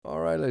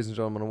Alright, ladies and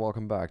gentlemen, and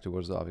welcome back to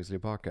What's Obviously a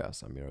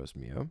Podcast. I'm your host,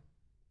 Mio.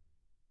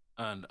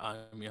 And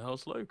I'm your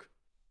host, Luke.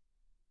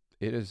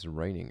 It is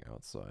raining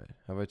outside.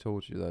 Have I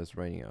told you that it's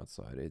raining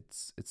outside?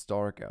 It's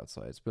dark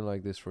outside. It's been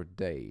like this for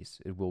days.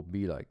 It will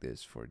be like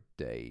this for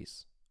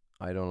days.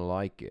 I don't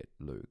like it,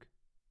 Luke.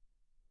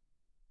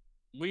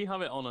 We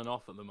have it on and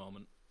off at the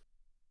moment.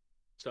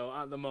 So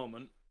at the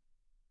moment,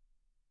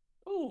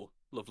 oh,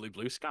 lovely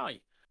blue sky.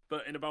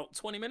 But in about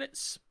 20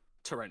 minutes,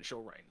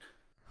 torrential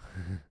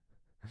rain.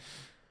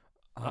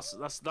 Uh,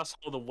 That's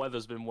how the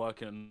weather's been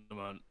working at the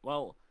moment.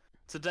 Well,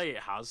 today it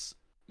has.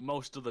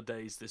 Most of the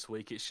days this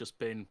week, it's just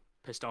been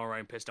pissed on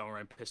rain, pissed on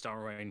rain, pissed on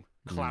rain,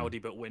 mm, cloudy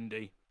but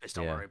windy, pissed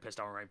on yeah. rain, pissed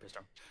on rain, pissed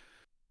on.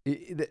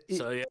 It,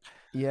 So yeah,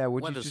 yeah, what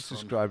you weather's just fun.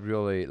 described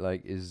really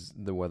like is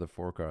the weather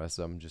forecast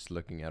I'm just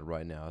looking at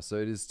right now. So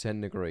it is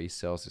 10 degrees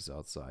Celsius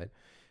outside.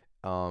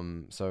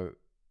 So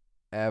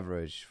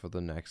average for the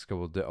next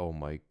couple of days. Oh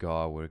my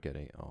god, we're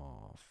getting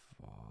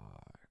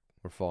fuck.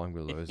 We're falling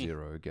below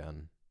zero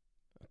again,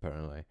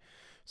 apparently.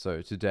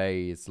 So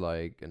today it's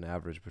like an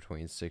average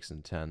between 6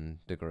 and 10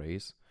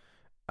 degrees,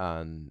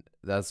 and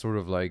that's sort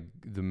of like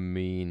the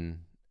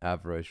mean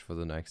average for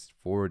the next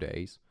 4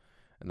 days.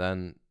 And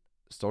then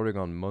starting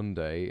on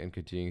Monday and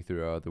continuing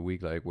throughout the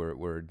week, like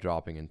we're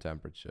dropping in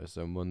temperature.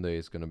 So Monday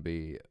is gonna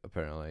be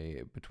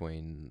apparently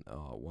between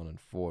 1 and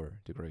 4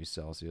 degrees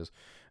Celsius,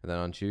 and then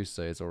on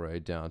Tuesday it's already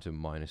down to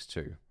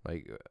 -2.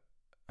 Like,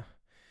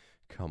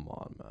 come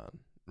on, man.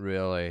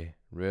 Really,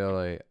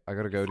 really. I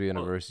gotta go to Before,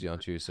 university on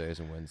Tuesdays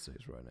and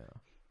Wednesdays right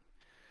now.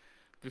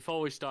 before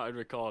we started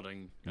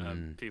recording,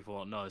 Mm. people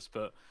won't know this,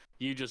 but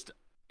you just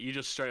you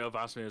just straight up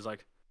asked me, it was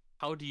like,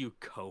 how do you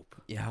cope?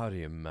 Yeah, how do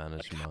you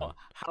manage, Like man?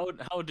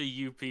 how do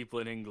you people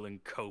in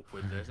England cope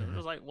with this? And I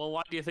was like, well,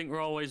 why do you think we're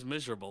always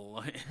miserable?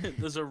 Like,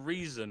 there's a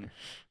reason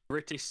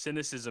British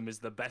cynicism is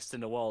the best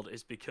in the world.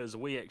 Is because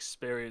we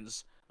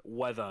experience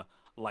weather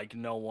like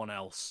no one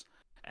else.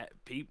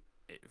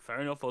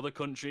 Fair enough. Other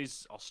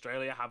countries,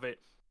 Australia have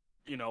it,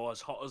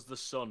 as hot as the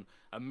sun.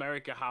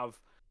 America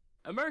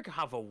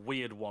have a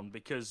weird one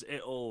because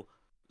it'll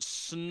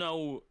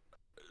snow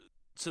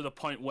to the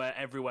point where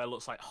everywhere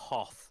looks like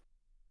Hoth,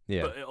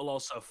 Yeah. but it'll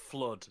also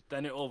flood.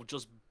 Then it'll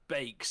just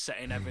bake,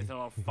 setting everything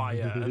on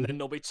fire, and then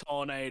there'll be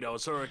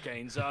tornadoes,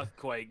 hurricanes,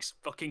 earthquakes,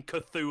 fucking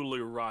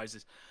Cthulhu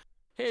rises.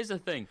 Here's the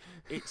thing: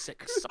 it's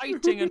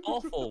exciting and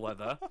awful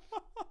weather,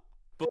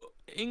 but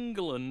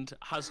England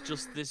has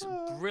just this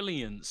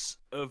brilliance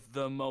of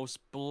the most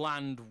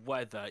bland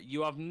weather.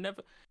 You have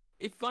never.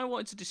 If I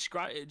wanted to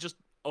describe it, just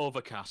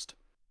overcast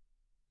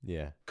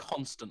Yeah.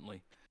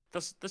 constantly.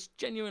 That's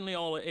genuinely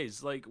all it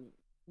is. Like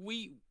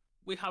we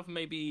we have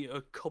maybe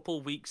a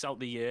couple weeks out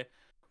the year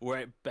where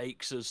it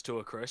bakes us to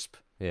a crisp,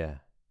 Yeah.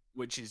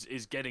 which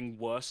is getting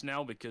worse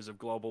now because of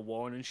global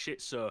warming and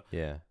shit. So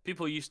Yeah.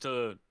 people used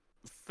to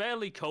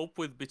fairly cope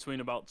with between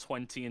about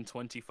 20 and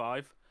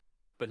 25,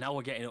 but now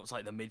we're getting up to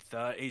like the mid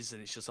 30s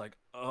and it's just like,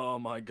 "Oh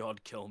my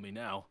god, kill me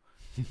now."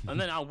 And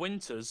then our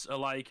winters are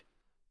like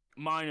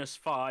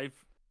 -5,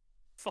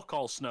 fuck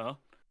all snow.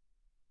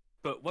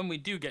 But when we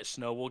do get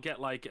snow, we'll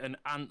get like an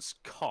ant's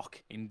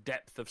cock in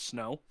depth of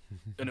snow,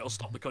 and it'll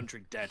stop the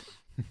country dead.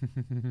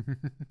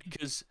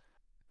 Because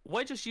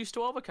we're just used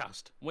to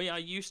overcast. We are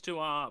used to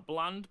our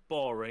bland,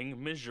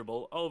 boring,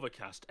 miserable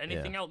overcast. Yeah.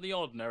 Anything out the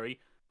ordinary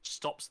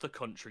stops the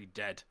country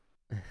dead.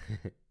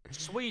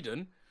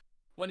 Sweden,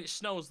 when it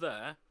snows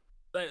there,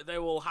 they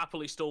will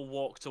happily still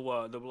walk to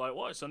work. They'll be like,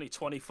 "What? It's only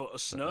 20 foot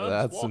of snow. It's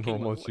That's a walking.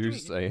 normal What do you mean?"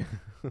 Tuesday.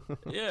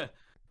 Yeah.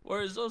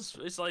 Whereas us,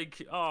 it's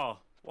like, oh,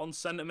 1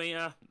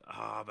 centimeter.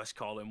 Ah, best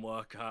call in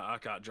work. I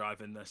can't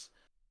drive in this.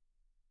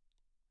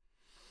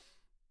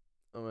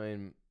 I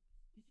mean,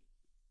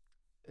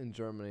 in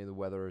Germany, the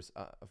weather is.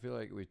 I feel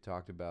like we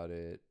talked about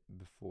it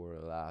before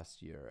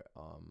last year.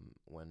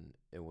 When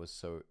it was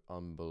so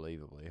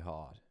unbelievably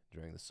hot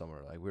during the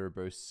summer. Like we were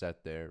both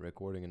sat there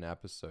recording an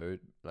episode,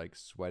 like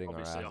sweating our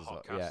Obviously, a asses hot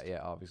off. Yeah, cast.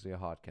 yeah. Obviously, a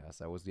hot cast.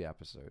 That was the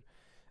episode.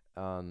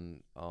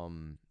 And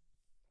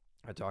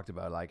I talked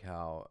about like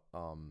how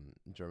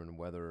German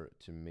weather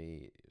to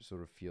me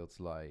sort of feels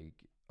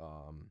like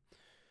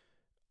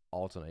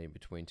alternating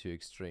between two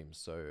extremes.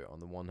 So on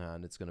the one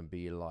hand, it's gonna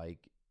be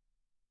like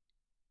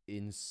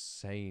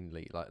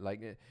insanely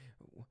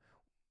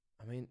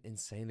I mean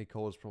insanely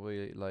cold is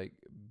probably like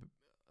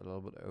a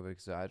little bit over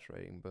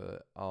exaggerating,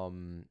 but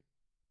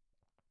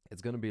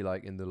it's gonna be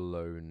like in the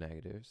low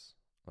negatives.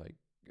 Like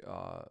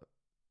uh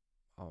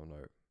I don't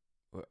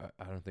know.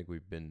 I don't think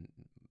we've been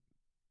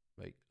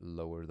like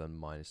lower than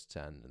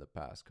 -10 in the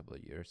past couple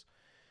of years.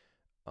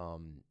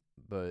 Um,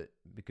 but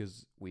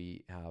because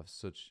we have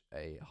such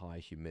a high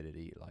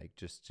humidity, like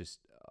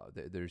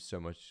there's so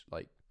much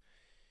like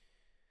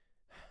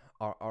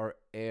our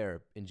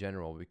air in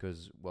general,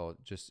 because well,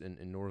 just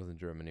in northern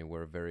Germany,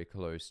 we're very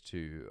close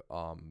to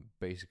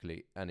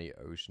basically any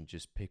ocean.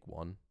 Just pick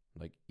one,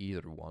 like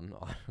either one.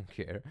 I don't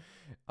care.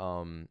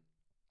 Um,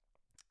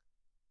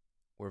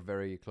 we're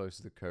very close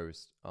to the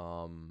coast.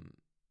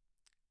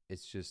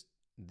 It's just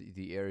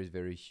the air is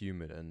very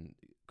humid and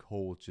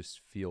cold just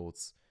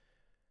feels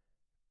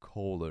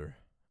colder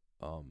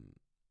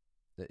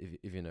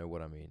if you know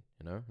what I mean,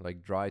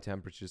 like dry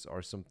temperatures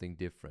are something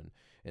different.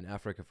 In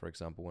Africa, for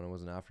example, when I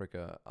was in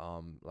Africa,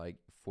 like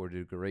 40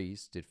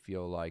 degrees did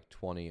feel like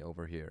 20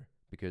 over here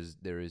because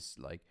there is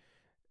like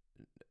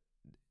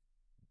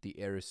the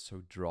air is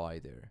so dry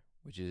there,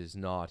 which it is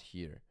not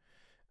here.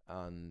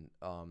 And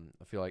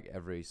I feel like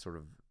every sort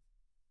of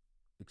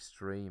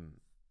extreme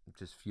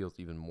just feels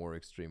even more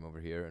extreme over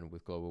here. And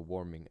with global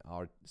warming,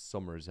 our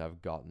summers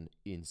have gotten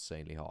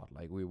insanely hot.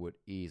 Like we would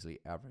easily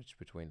average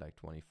between like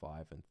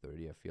 25 and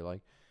 30, I feel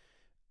like.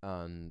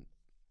 And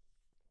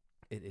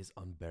it is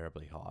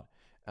unbearably hot.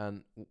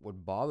 And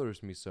what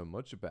bothers me so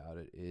much about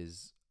it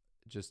is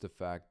just the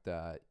fact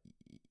that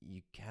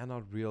you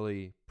cannot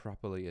really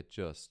properly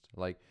adjust.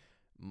 Like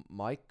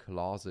my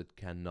closet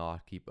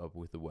cannot keep up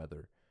with the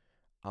weather.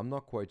 I'm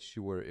not quite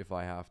sure if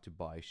I have to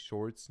buy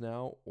shorts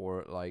now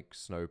or like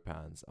snow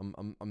pants.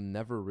 I'm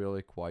never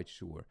really quite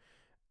sure.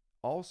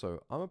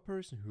 Also, I'm a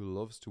person who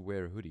loves to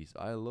wear hoodies.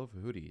 I love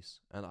hoodies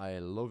and I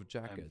love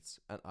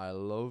jackets and I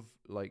love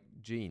like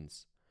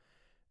jeans.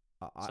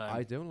 I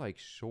Same. don't like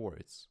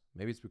shorts.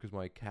 Maybe it's because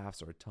my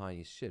calves are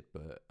tiny as shit,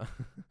 but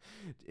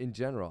in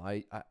general,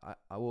 I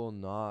will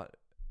not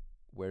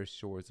wear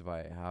shorts if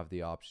I have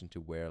the option to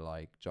wear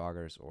like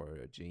joggers or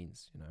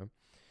jeans,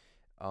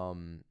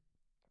 Um,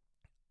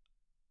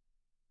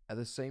 at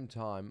the same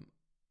time,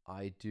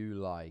 I do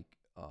like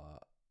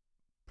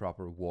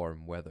proper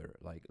warm weather,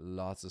 like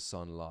lots of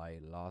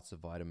sunlight, lots of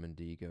vitamin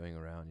D going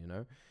around,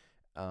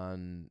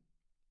 And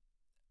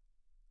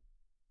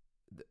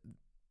th-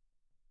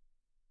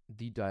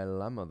 the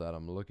dilemma that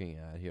I'm looking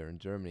at here in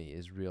Germany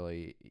is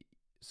really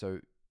so.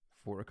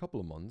 For a couple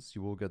of months,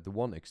 you will get the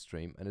one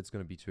extreme, and it's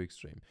going to be too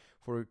extreme.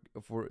 For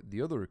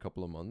the other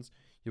couple of months,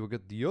 you will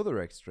get the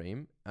other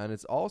extreme, and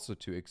it's also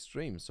too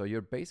extreme. So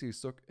you're basically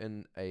stuck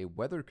in a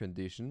weather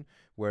condition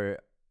where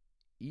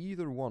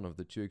either one of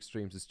the two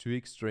extremes is too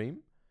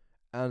extreme,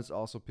 and it's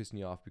also pissing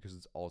you off because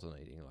it's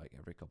alternating like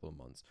every couple of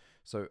months.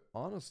 So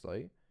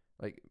honestly,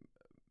 like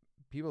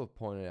people have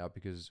pointed out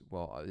because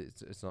well,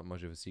 it's not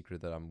much of a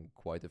secret that I'm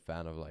quite a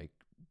fan of like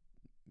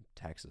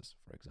Texas,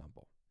 for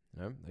example.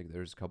 Like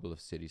there's a couple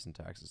of cities in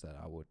Texas that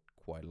I would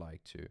quite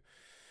like to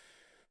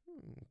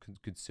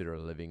consider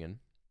living in.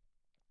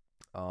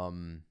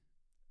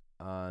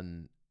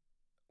 And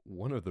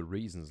one of the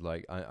reasons,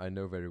 like I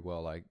know very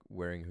well, like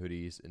wearing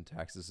hoodies in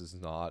Texas is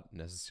not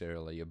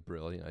necessarily a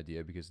brilliant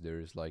idea because there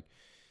is like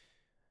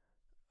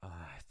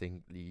I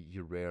think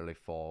you rarely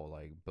fall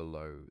like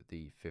below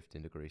the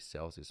 15 degrees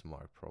Celsius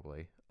mark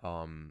probably.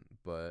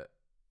 But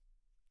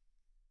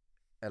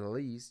at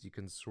least you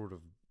can sort of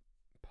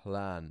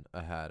plan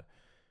ahead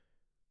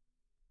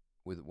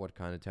with what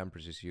kind of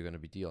temperatures you're going to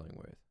be dealing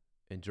with.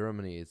 In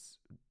Germany, it's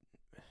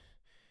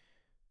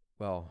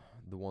well,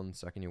 the one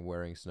second you're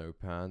wearing snow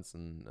pants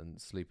and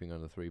sleeping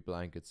under three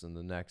blankets, and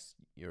the next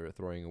you're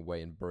throwing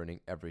away and burning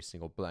every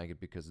single blanket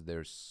because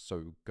they're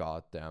so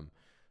goddamn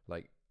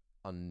like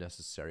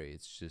unnecessary.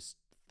 It's just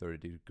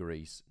 30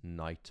 degrees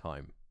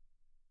nighttime.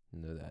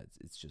 That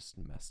it's just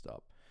messed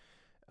up.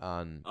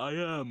 And I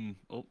am.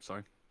 Oh,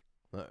 sorry.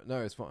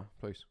 no, it's fine.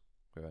 Please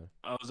go ahead.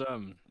 I was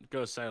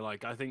gonna say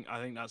like I think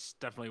that's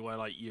definitely where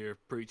like you're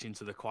preaching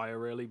to the choir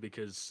really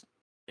because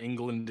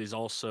England is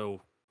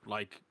also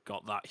like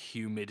got that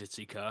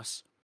humidity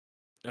curse,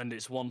 and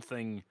it's one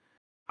thing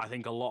I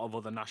think a lot of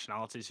other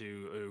nationalities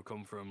who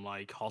come from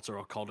like hotter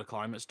or colder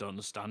climates don't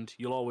understand.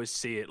 You'll always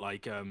see it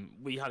like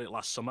we had it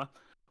last summer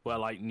where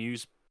like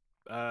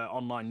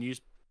online news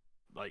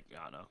like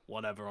I don't know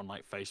whatever on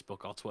like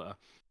Facebook or Twitter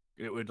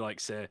it would like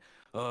say,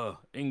 "Oh,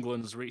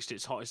 England's reached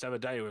its hottest ever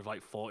day with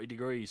like 40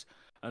 degrees,"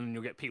 and then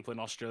you'll get people in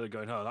Australia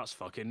going, "Oh, that's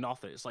fucking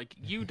nothing." It's like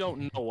you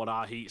don't know what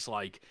our heat's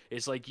like.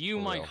 It's like you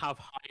For might real. have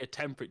higher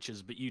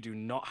temperatures, but you do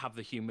not have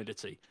the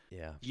humidity.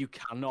 Yeah. You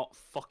cannot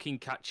fucking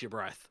catch your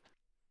breath.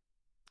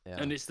 Yeah.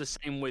 And it's the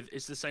same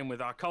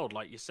with our cold,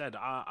 like you said,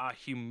 our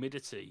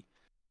humidity.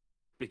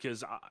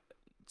 Because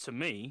to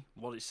me,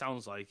 what it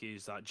sounds like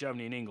is that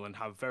Germany and England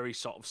have very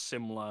sort of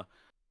similar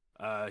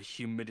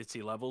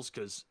humidity levels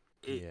because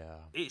Yeah.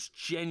 it's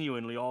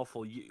genuinely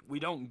awful. We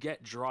don't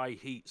get dry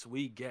heats;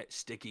 we get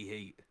sticky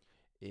heat,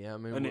 Yeah. I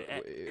mean, and it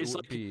it's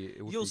would like be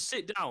it would you'll be.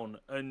 sit down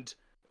and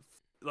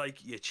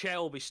like your chair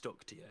will be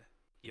stuck to you,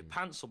 your Mm,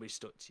 pants will be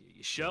stuck to you,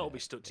 your shirt will yeah. be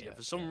stuck to you. Yeah.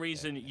 For Yeah. some Yeah.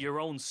 reason, Yeah. your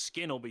own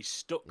skin will be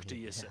stuck to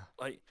you. Yeah.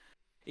 Like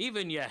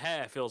even your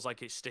hair feels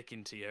like it's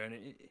sticking to you,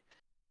 and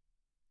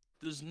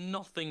there's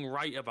nothing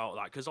right about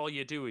that because all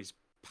you do is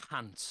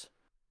pant.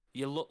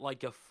 You look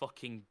like a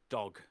fucking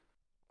dog.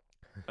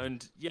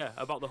 And yeah,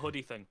 about the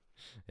hoodie thing.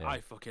 Yeah.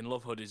 I fucking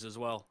love hoodies as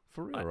well.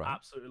 For real, I right?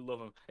 absolutely love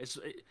them.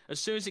 As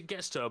soon as it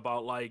gets to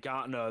about like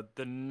I don't know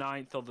the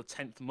ninth or the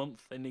 10th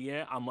month in the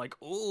year, I'm like,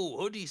 oh,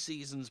 hoodie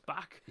season's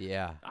back.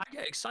 Yeah. I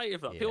get excited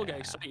for that. People get Yeah.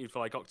 excited for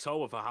like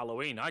October for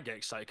Halloween. I get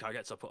excited 'cause I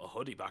get to put a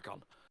hoodie back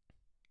on.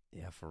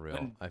 Yeah. For real.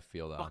 And I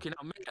feel that. fucking,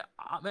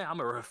 I'm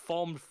a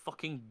reformed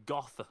fucking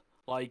goth.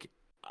 Like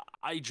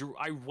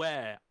I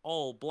wear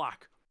all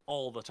black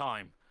all the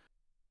time.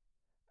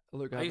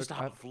 Look, I used to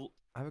have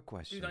I have a Dude, I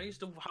question. used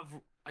to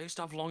have. I used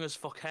to have long as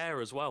fuck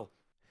hair as well.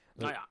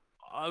 Uh, Like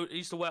I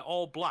used to wear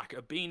all black,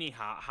 a beanie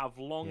hat, have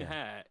long yeah,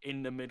 hair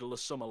in the middle of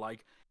summer.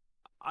 Like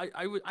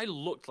I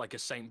looked like a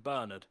Saint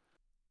Bernard.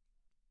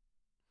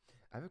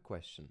 I have a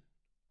question.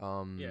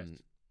 Yes. Um,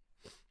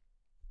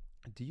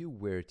 do you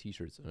wear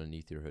t-shirts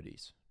underneath your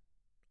hoodies,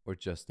 or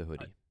just the I,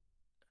 hoodie?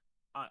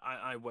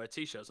 I wear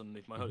t-shirts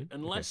underneath my hoodie Okay.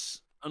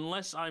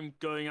 unless I'm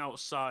going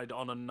outside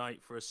on a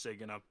night for a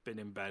cig and I've been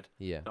in bed.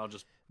 Yeah. I'll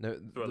just No,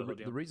 throw the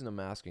hoodie the on. reason I'm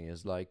asking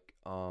is like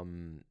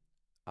I'm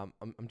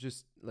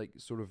just like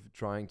sort of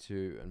trying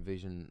to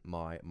envision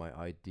my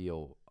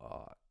ideal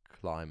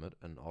climate,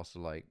 and also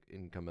like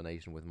in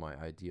combination with my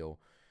ideal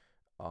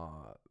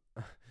uh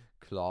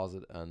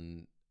closet.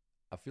 And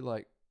I feel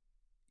like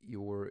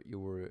your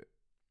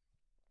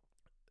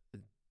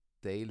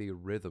daily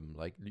rhythm,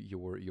 like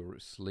your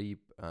sleep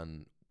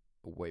and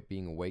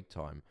being awake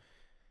time,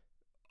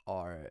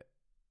 are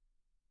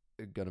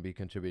gonna be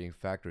contributing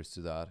factors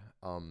to that.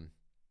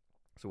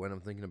 So when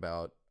I'm thinking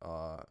about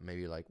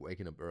maybe like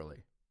waking up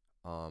early,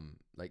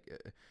 like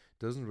it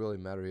doesn't really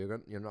matter.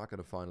 You're not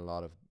gonna find a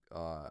lot of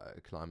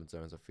climate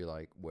zones, I feel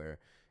like, where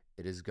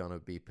it is gonna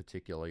be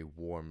particularly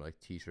warm, like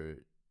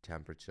t-shirt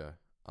temperature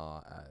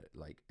at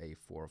like a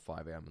 4 or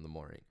 5 a.m. in the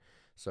morning.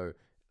 So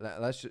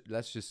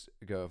let's just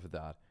go for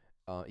that.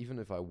 Even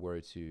if I were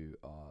to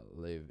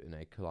live in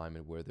a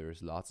climate where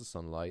there's lots of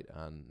sunlight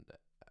and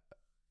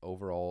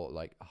overall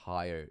like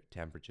higher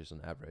temperatures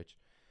on average,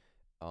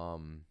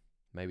 um,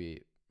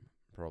 maybe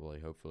probably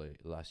hopefully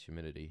less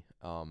humidity,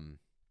 I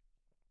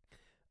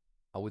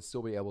would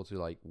still be able to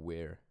like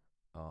wear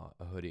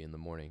a hoodie in the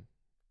morning,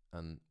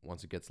 and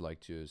once it gets like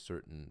to a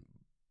certain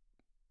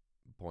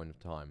point of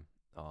time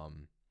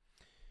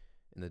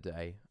in the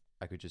day,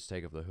 I could just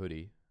take off the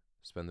hoodie,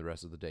 spend the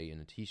rest of the day in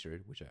a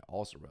t-shirt, which I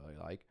also really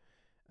like,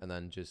 and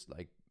then just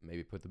like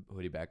maybe put the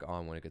hoodie back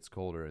on when it gets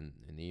colder in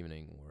the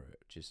evening, or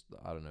just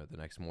I don't know, the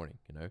next morning,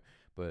 you know.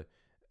 But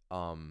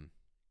um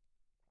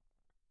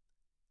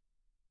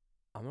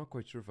I'm not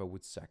quite sure if I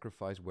would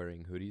sacrifice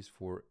wearing hoodies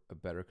for a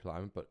better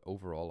climate, but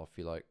overall, I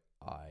feel like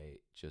I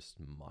just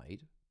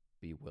might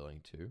be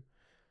willing to.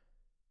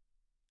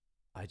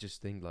 I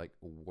just think like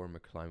a warmer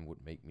climate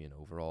would make me an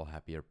overall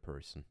happier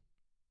person.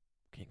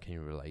 Can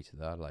you relate to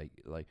that?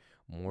 Like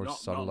more Not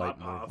sunlight,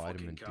 that more part. I fucking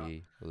vitamin can't.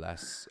 D,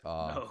 less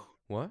No,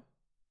 what?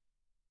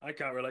 I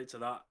can't relate to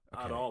that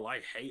at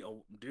Okay.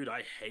 all. Dude,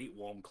 I hate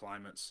warm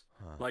climates.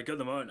 Huh. Like at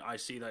the moment, I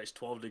see that it's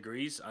 12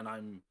 degrees, and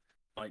I'm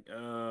like,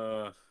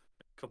 a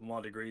couple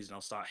more degrees, and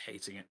I'll start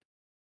hating it.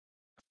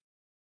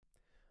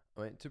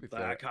 I mean, to be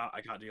Like fair,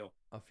 I can't deal.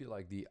 I feel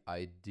like the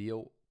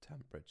ideal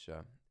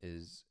temperature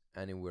is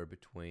anywhere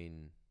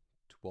between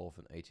 12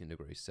 and 18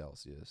 degrees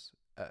Celsius.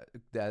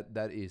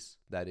 That is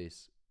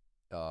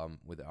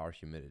with our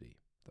humidity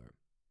though.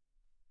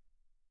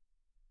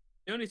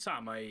 The only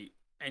time I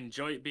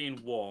enjoy it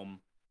being warm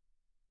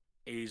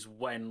is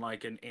when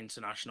like an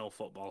international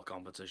football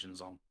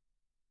competition's on.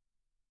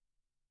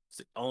 It's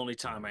the only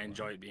time I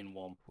enjoy it being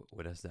warm.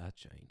 What does that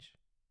change?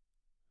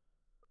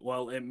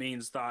 Well, it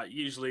means that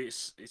usually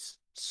it's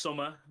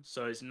summer,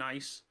 so it's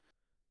nice,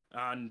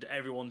 and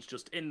everyone's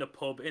just in the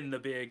pub, in the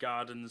beer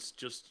gardens,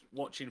 just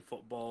watching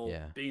football,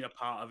 Yeah, being a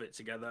part of it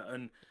together,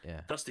 and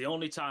yeah. that's the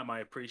only time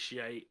I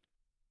appreciate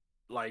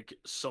like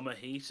summer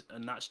heat,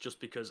 and that's just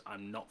because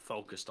I'm not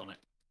focused on it.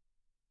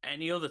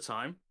 Any other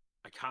time,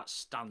 I can't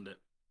stand it.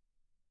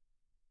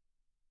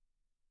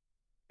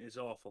 It's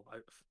awful.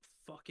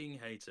 Fucking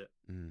hate it.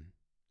 Mm.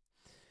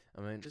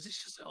 I mean, Because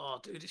it's just, oh,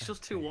 dude, it's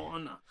just too hot,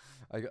 and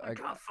I can't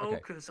okay.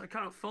 focus. I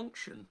can't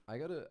function. I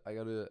gotta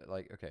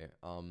like okay.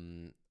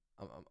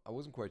 I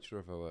wasn't quite sure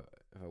if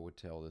I would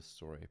tell this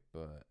story,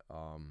 but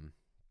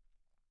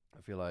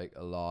I feel like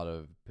a lot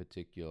of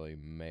particularly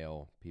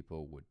male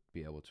people would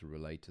be able to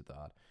relate to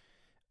that.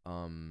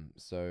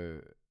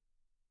 So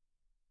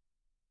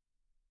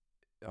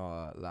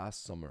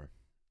last summer,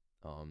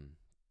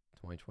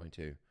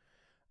 2022,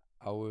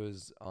 I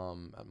was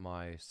at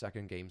my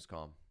second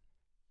Gamescom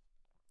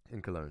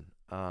in Cologne,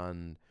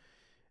 and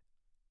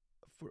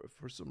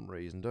for some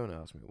reason, don't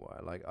ask me why.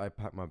 Like I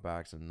packed my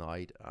bags at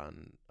night,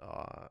 and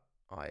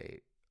I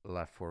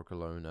left for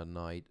Cologne at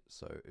night,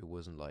 so it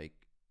wasn't like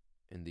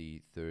in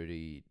the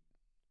 30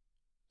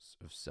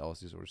 of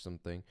Celsius or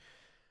something.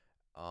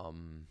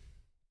 Um,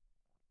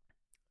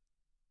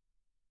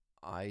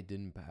 I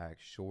didn't pack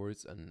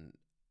shorts, and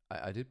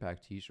I did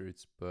pack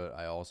t-shirts, but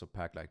I also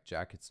packed like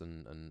jackets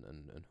and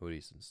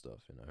hoodies and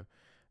stuff, you know,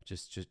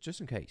 just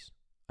in case.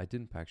 I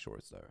didn't pack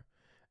shorts though,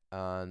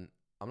 and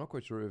I'm not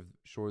quite sure if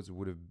shorts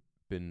would have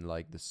been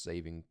like the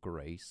saving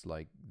grace,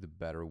 like the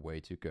better way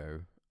to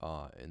go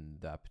in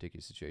that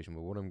particular situation.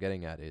 But what I'm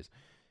getting at is,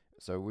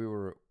 so we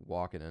were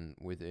walking, and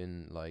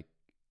within like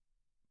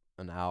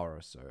an hour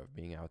or so of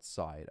being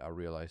outside, I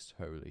realized,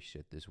 holy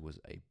shit, this was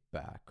a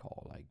bad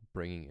call. Like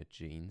bringing a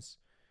jeans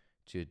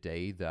to a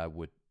day that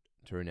would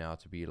turn out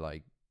to be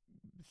like,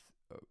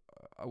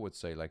 I would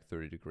say like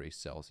 30 degrees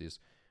Celsius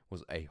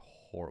was a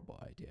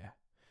horrible idea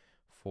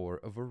for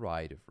a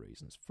variety of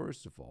reasons.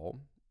 First of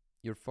all,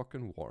 you're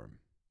fucking warm.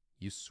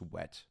 You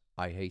sweat.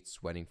 I hate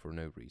sweating for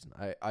no reason.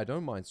 I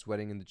don't mind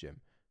sweating in the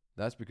gym.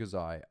 That's because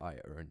I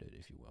earned it,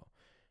 if you will.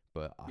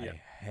 But I Yeah.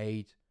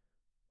 hate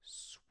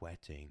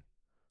sweating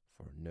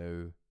for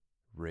no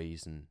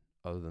reason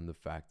other than the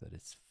fact that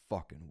it's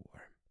fucking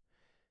warm.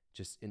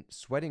 Just in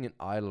sweating in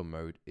idle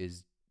mode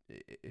is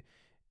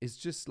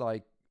just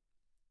like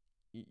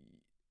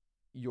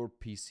your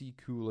PC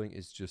cooling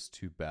is just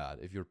too bad.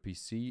 If your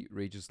PC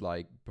reaches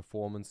like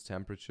performance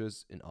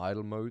temperatures in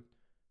idle mode,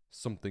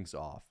 something's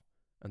off.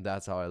 And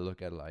that's how I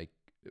look at like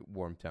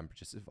warm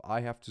temperatures. If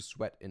I have to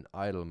sweat in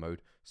idle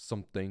mode,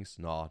 something's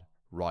not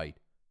right.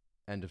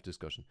 End of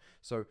discussion.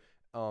 So,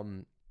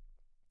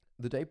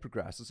 the day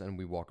progresses and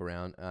we walk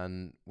around,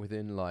 and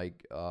within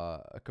like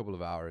a couple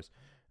of hours,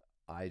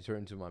 I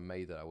turn to my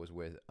mate that I was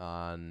with,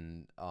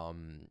 and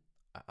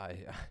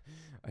I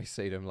I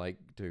say to him like,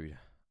 dude,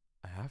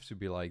 I have to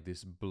be like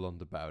this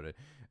blunt about it.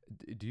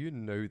 Do you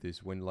know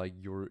this when like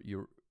you're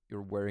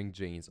wearing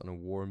jeans on a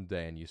warm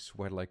day and you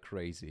sweat like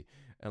crazy,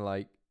 and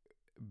like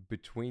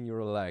between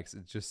your legs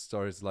it just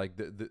starts like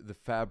the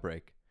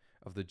fabric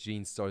of the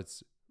jeans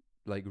starts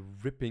like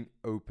ripping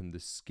open the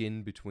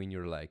skin between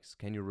your legs.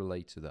 Can you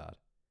relate to that?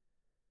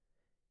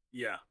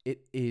 Yeah. It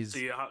So is,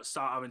 you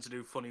start having to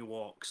do funny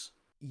walks.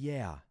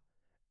 yeah.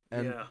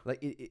 And Yeah.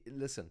 like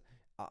listen,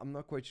 I'm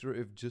not quite sure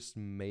if just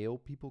male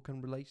people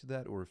can relate to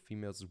that or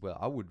females as well.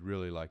 I would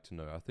really like to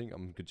know. I think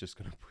I'm just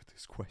gonna put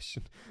this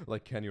question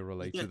like, can you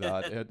relate to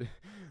that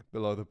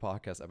below the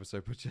podcast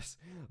episode? But just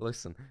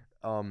listen,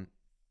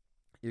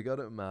 you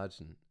gotta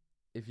imagine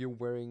if you're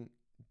wearing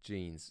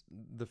jeans,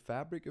 the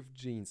fabric of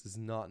jeans is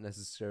not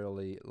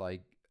necessarily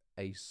like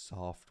a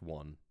soft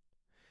one.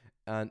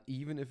 And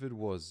even if it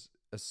was,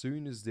 as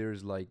soon as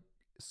there's like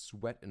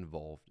sweat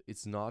involved,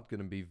 it's not going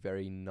to be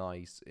very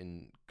nice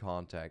in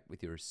contact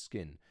with your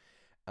skin.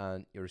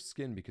 And your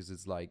skin, because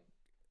it's like,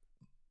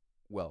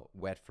 well,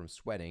 wet from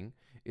sweating,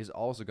 is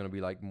also going to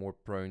be like more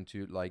prone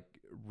to like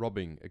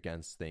rubbing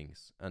against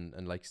things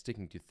and like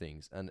sticking to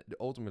things. And it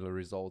ultimately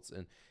results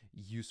in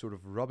you sort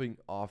of rubbing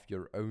off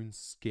your own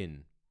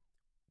skin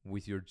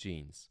with your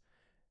jeans.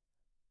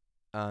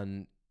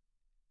 And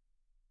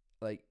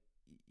like,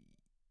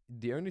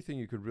 the only thing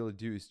you could really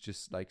do is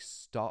just like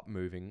stop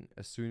moving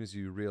as soon as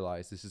you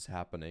realize this is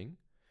happening.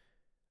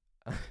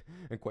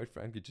 And quite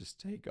frankly,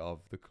 just take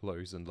off the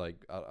clothes and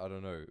like I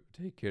don't know,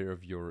 take care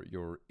of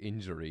your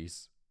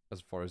injuries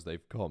as far as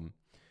they've come.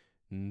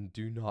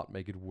 Do not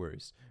make it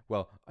worse.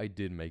 Well, I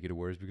did make it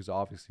worse because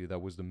obviously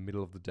that was the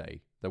middle of the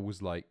day. That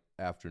was like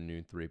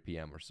afternoon 3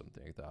 p.m. or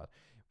something like that.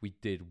 We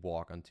did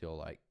walk until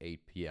like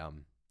 8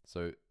 p.m.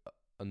 So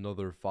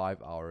another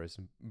 5 hours,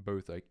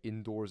 both like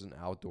indoors and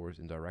outdoors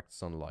in direct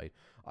sunlight.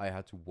 I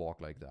had to walk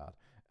like that,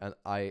 and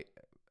I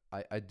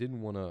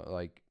didn't want to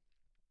like.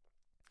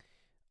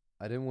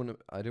 I didn't want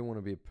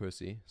to be a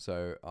pussy,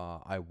 so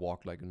I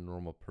walked like a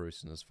normal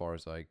person as far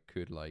as I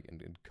could, like,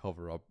 and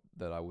cover up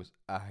that I was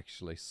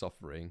actually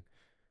suffering.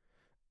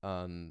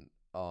 And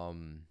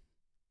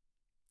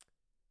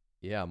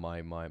yeah,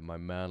 my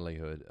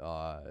manlyhood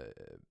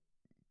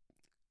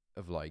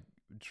of like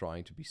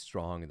trying to be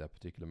strong in that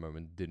particular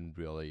moment didn't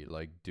really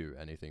like do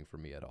anything for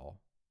me at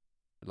all.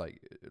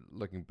 Like,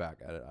 looking back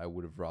at it, I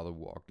would have rather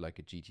walked like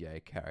a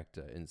GTA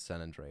character in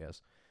San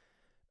Andreas,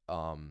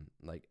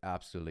 like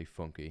absolutely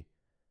funky,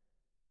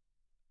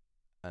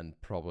 and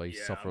probably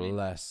Yeah. I suffer mean,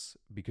 less,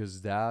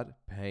 because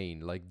that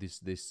pain, like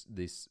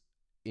this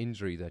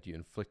injury that you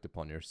inflict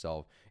upon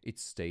yourself, it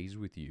stays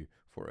with you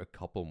for a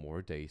couple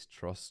more days.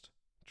 Trust.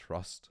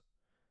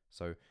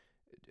 So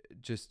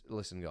just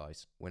listen,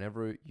 guys.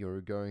 Whenever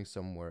you're going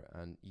somewhere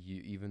and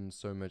you even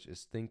so much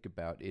as think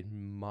about it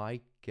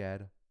might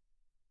get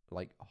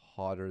like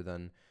hotter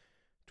than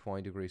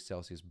 20 degrees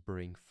Celsius,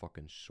 bring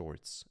fucking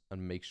shorts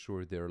and make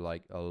sure they're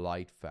like a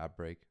light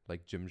fabric,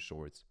 like gym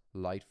shorts,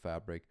 light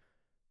fabric,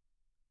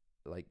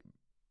 like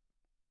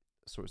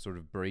sort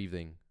of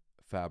breathing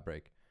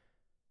fabric,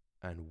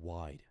 and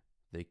wide.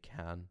 They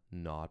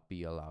cannot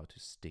be allowed to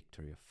stick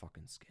to your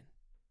fucking skin.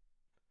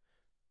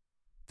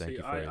 Thank see,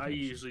 you for your attention. I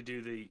usually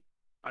do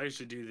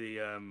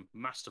the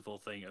masterful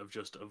thing of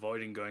just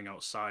avoiding going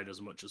outside as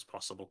much as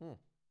possible. Hmm,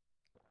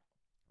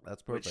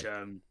 that's Which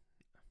perfect.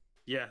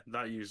 yeah,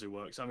 that usually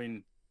works. I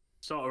mean,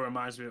 sort of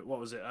reminds me of what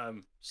was it?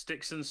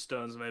 Sticks and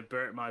stones may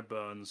break my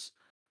bones,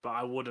 but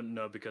I wouldn't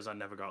know because I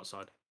never go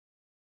outside.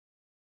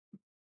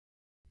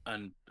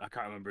 And I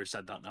can't remember who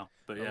said that now,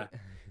 but I mean, yeah.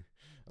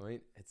 I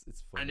mean, it's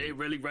And funny. it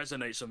really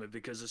resonates with me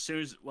because as soon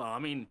as, well, I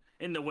mean,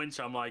 in the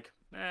winter, I'm like,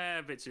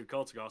 a bit too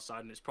cold to go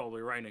outside and it's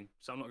probably raining.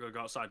 So I'm not going to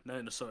go outside. No,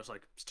 in the summer, it's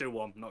like, it's too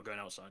warm, not going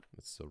outside.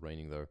 It's still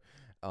raining though.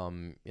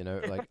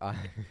 Like I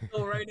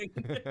Still raining.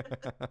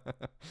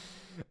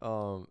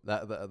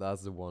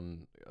 that's the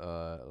one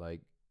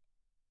like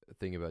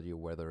thing about your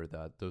weather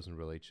that doesn't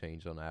really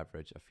change on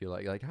average. I feel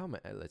like how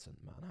many, listen,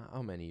 man,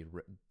 how many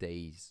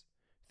days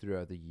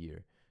throughout the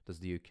year does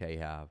the UK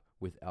have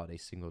without a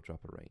single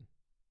drop of rain?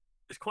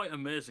 It's quite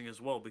amazing as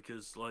well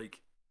because,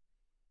 like,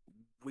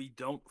 we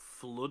don't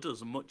flood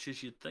as much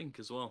as you'd think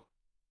as well.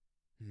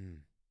 Hmm.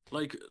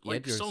 Like,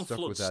 Yet you're some stuck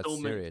with floods that still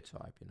make,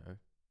 stereotype, you know.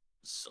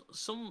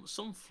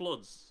 some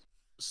floods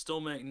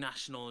still make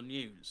national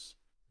news.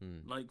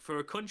 Hmm. Like for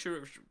a country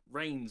which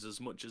rains as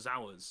much as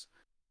ours,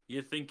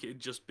 you'd think it'd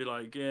just be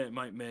like, yeah, it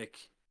might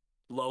make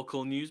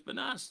local news, but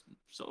nah,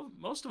 so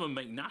most of them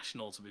make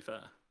national, to be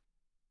fair.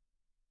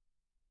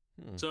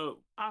 Hmm. So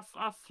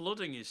our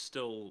flooding is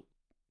still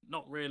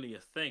not really a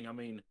thing. I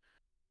mean,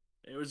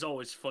 it was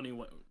always funny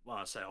when, well,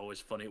 I say always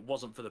funny. It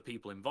wasn't for the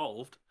people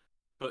involved,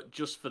 but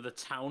just for the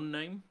town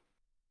name.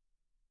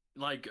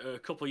 Like a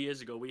couple of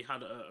years ago, we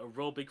had a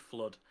real big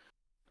flood,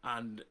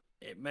 and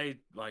it made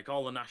like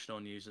all the national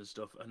news and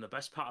stuff. And the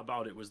best part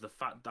about it was the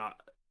fact that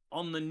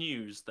on the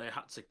news they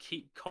had to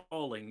keep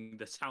calling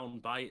the town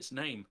by its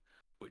name,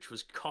 which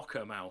was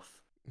Cockermouth.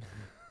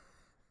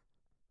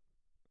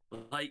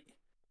 Like,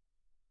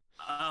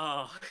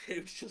 oh,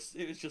 it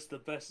was just the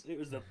best. It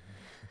was the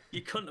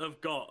You couldn't have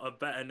got a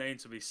better name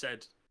to be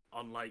said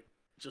on like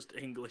just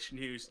English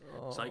news.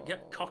 It's like,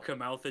 yep, Oh,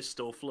 Cockermouth is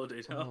still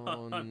flooded.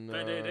 oh I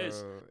bet it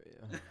is.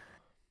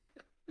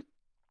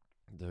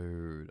 no.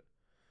 Dude.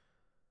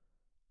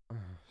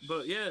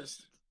 But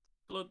yes,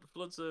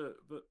 floods are.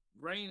 But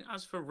rain,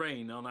 as for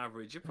rain, on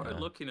average, you're probably Yeah.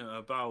 looking at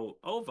about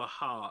over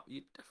half.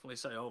 You'd definitely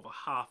say over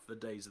half the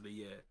days of the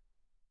year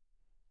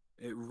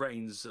it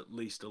rains at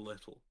least a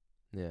little.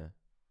 Yeah.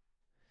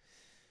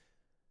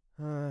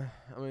 I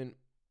mean,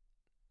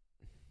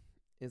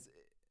 it's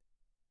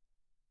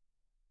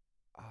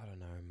I don't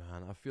know,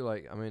 man. I feel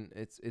like, I mean,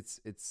 it's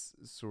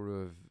sort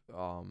of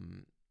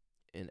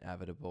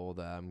inevitable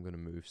that I'm gonna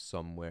move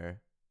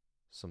somewhere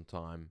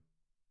sometime.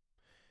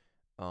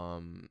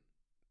 Um,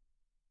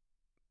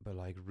 but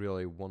like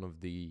really one of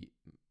the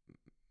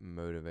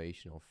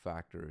motivational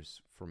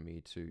factors for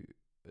me to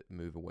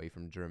move away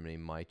from Germany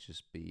might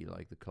just be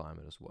like the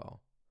climate as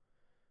well.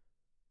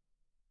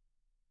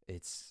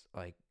 It's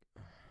like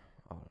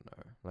I don't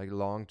know, like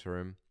long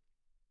term.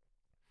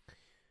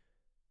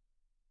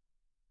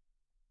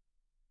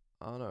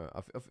 I don't know.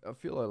 I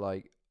feel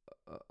like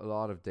a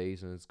lot of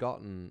days, and it's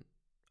gotten.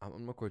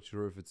 I'm not quite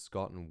sure if it's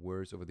gotten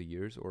worse over the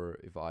years or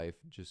if I've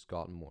just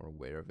gotten more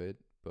aware of it.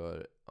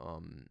 But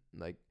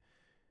like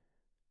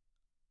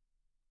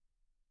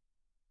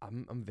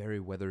I'm very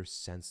weather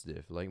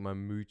sensitive. Like my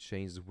mood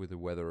changes with the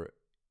weather.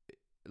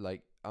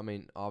 Like I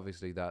mean,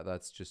 obviously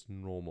that's just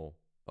normal.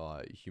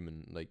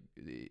 Human like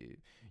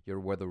your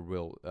weather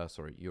will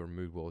sorry your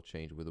mood will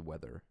change with the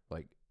weather.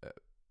 Like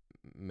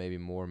maybe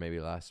more, maybe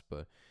less,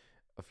 but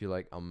I feel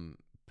like I'm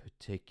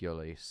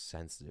particularly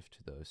sensitive to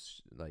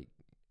those like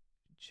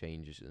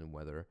changes in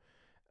weather.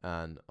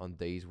 And on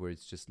days where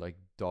it's just like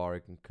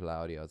dark and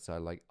cloudy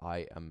outside, like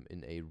I am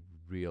in a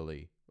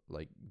really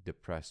like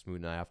depressed mood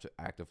and I have to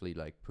actively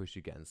like push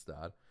against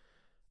that.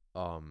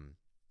 Um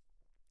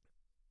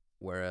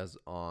Whereas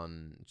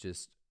on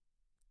just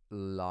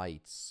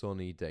light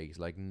sunny days,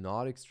 like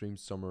not extreme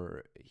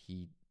summer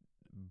heat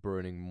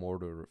burning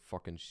mortar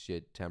fucking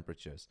shit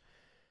temperatures,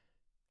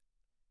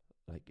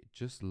 like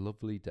just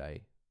lovely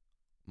day,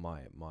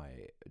 my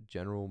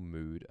general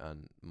mood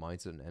and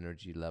mindset and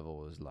energy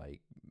level is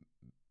like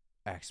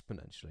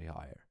exponentially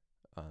higher.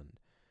 And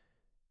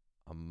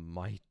I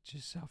might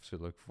just have to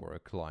look for a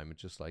climate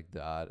just like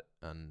that,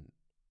 and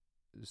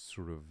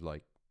sort of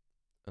like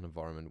an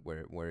environment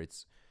where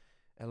it's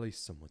at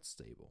least somewhat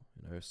stable,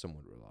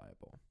 somewhat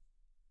reliable.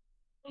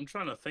 I'm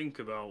trying to think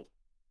about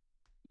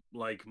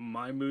like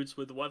my moods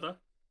with weather,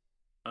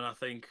 and I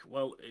think,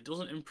 well, it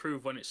doesn't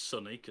improve when it's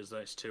sunny because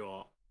then it's too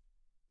hot.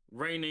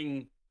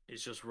 Raining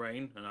is just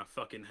rain, and I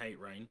fucking hate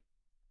rain.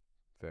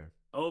 Fair.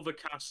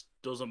 Overcast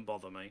doesn't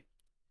bother me.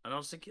 And I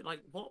was thinking, like,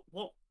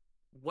 what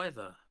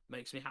weather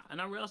makes me happy? And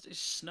I realized it's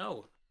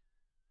snow.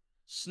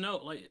 Snow,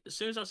 like, as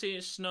soon as I see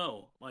it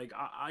snow, like,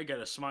 I get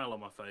a smile on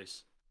my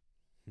face.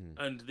 Hmm.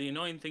 And the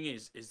annoying thing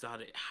is that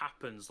it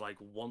happens like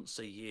once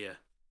a year.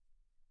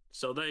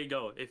 So there you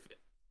go. If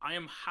I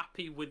am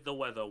happy with the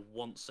weather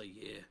once a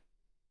year,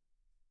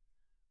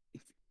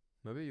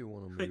 Maybe you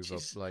want to which move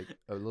up is, like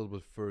a little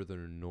bit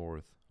further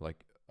north,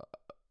 like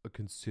a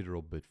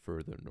considerable bit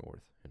further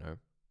north, you know?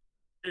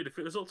 dude, if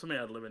it was up to me,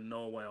 I'd live in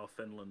Norway or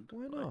Finland.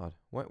 Why Like,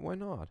 not? Why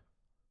not?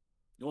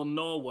 well,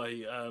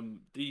 Norway,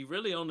 they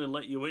really only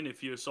let you in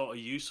if you're sort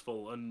of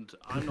useful, and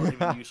I'm not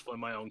even useful in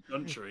my own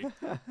country.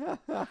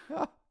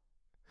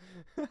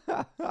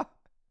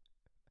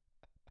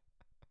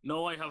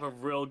 Norway have a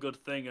real good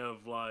thing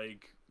of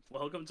like,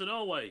 welcome to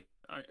Norway.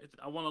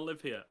 I want to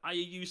live here. Are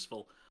you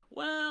useful?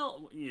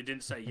 Well, you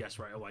didn't say yes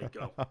right away.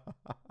 Go.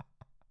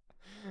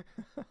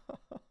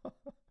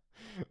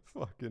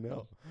 Fucking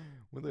hell.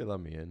 Would they let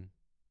me in?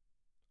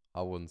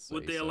 I wouldn't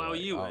Would say they so. allow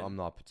Like, you I'm in?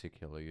 not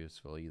particularly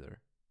useful either.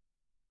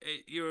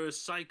 You're a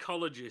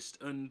psychologist,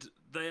 and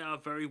they are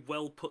very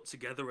well put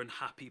together and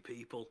happy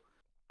people.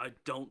 I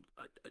don't.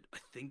 I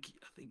think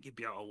you'd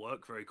be out of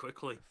work very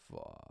quickly.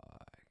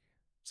 Fuck.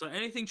 So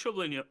anything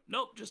troubling you?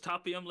 Nope, just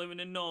happy I'm living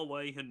in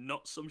Norway and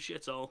not some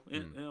shithole.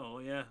 Yeah, Hmm. oh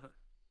yeah.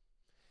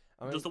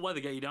 I Does mean, the weather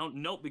get you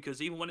down? Nope,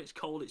 because even when it's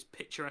cold, it's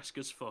picturesque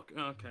as fuck.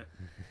 Okay.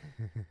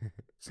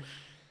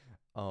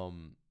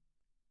 um,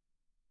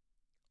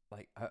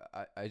 like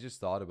I just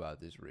thought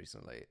about this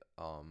recently,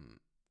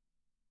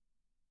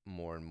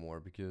 more and more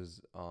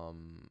because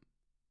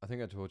I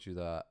think I told you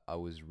that I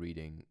was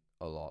reading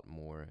a lot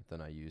more than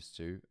I used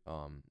to.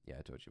 Yeah,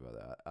 I told you about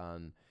that.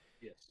 And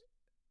Yes.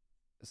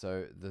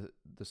 so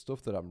the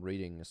stuff that I'm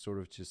reading is sort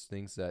of just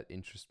things that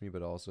interest me,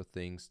 but also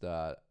things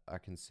that I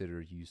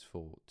consider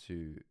useful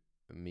to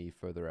me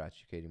further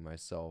educating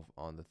myself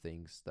on the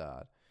things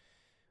that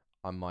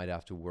I might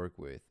have to work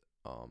with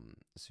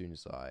as soon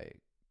as I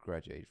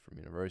graduate from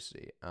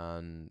university.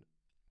 And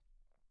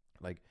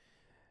like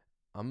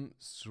I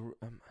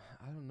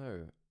don't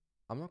know.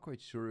 I'm not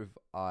quite sure if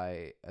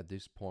I at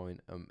this point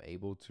am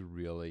able to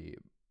really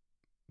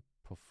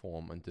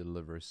perform and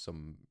deliver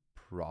some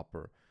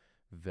proper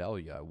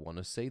value. I want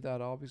to say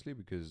that obviously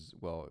because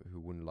well, who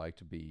wouldn't like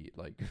to be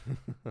like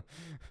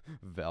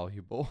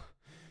valuable?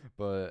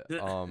 But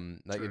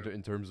like True.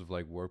 in terms of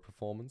like work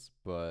performance,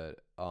 but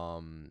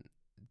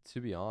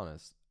to be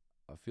honest,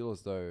 I feel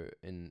as though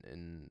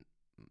in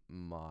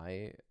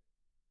my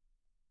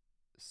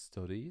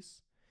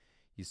studies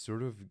you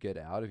sort of get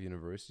out of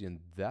university and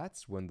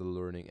that's when the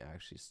learning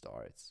actually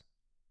starts.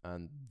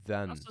 And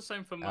That's then the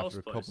same for after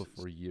a most couple for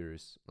places.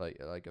 years,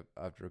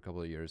 after a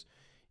couple of years,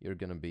 you're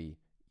gonna be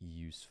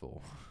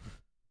useful,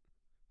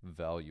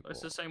 valuable.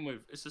 It's the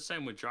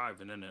same with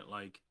driving, isn't it?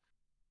 Like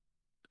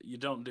you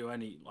don't do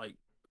any like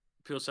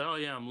people say, "Oh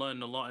yeah, I'm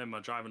learning a lot in my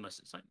driving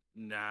lesson." It's like,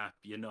 nah,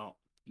 you're not.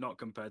 Not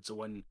compared to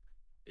when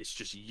it's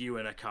just you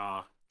in a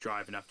car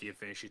driving after you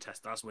finish your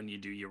test. That's when you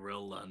do your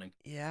real learning.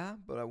 Yeah,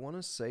 but I want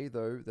to say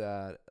though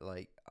that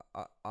like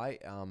I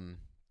am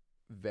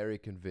very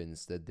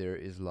convinced that there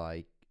is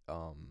like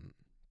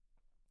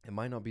it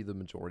might not be the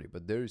majority,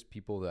 but there's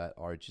people that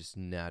are just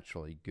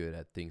naturally good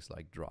at things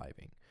like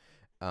driving.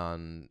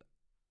 And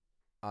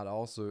I'd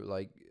also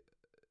like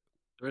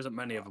There isn't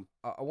many of them.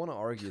 I want to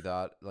argue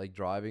that like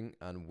driving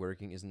and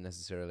working isn't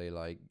necessarily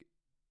like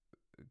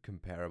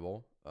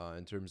comparable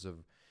in terms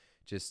of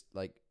just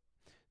like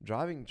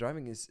driving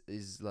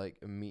is like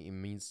a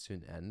means to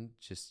an end,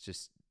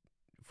 just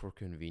for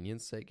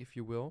convenience sake, if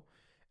you will.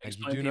 And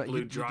Explain people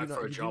who drive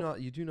for a job.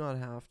 you do not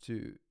have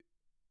to.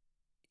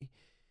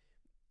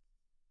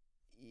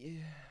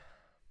 Yeah,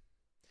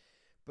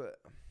 but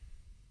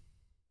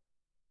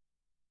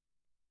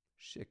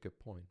shit, good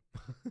point.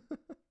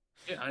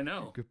 Yeah, I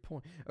know. Good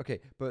point.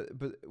 Okay, but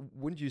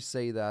wouldn't you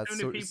say that's How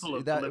many so people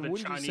have that delivered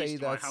wouldn't you Chinese say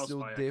to my that's house still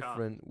by a car?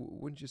 different?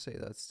 Wouldn't you say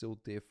that's still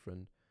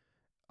different?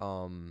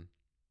 Um,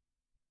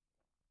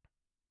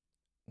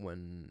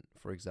 when,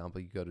 for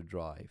example, you got to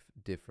drive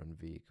different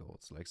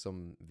vehicles, like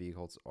some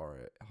vehicles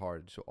are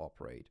harder to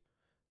operate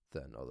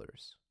than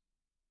others.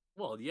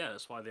 Well, yeah,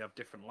 that's why they have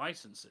different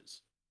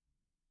licenses.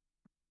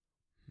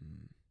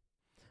 Hmm.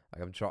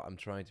 Like I'm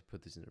trying to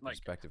put this into Like,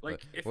 perspective, but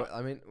like if I, well,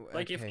 I mean,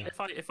 like okay,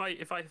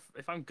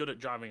 if I'm good at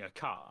driving a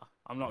car,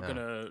 I'm not yeah,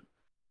 gonna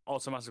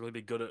automatically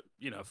be good at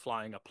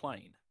flying a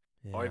plane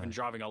or even yeah.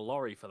 driving a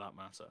lorry for that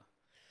matter.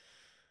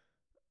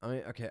 I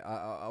mean, okay,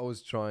 I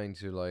was trying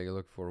to like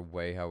look for a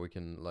way how we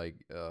can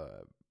like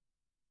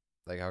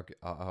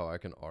how I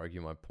can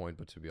argue my point,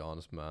 but to be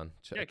honest, man,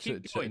 Yeah,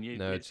 keep going.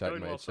 no, It's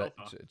going well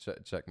checkmate, so far.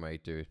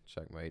 checkmate, dude,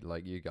 checkmate.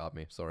 Like you got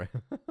me. Sorry.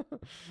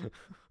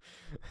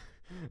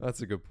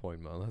 That's a good point,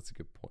 man. That's a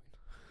good point.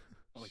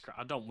 Holy crap,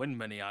 I don't win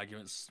many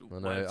arguments I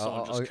know. where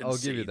someone just I'll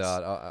give you concedes.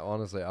 that.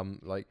 Honestly, I'm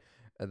like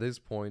at this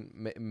point,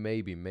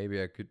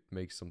 maybe I could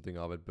make something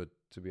of it, but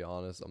to be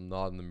honest, I'm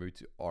not in the mood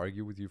to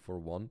argue with you for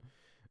one.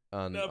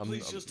 And No,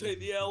 please just take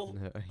the L.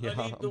 I yeah,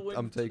 need the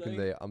win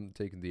today. I'm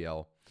taking the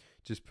L.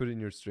 Just put in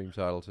your stream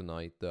title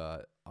tonight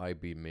that I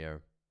beat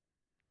Mir.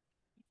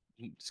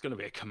 It's going to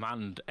be a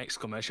command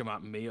exclamation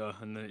mark Mia,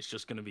 and then it's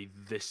just going to be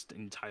this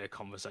entire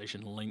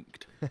conversation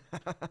linked.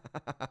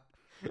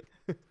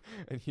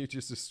 And you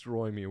just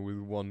destroy me with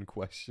one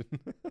question.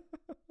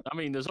 I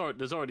mean, there's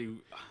already.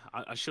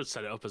 I should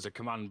set it up as a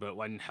command, but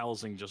when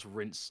Helsing just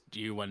rinsed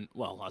you,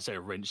 I say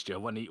rinsed you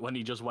when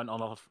he just went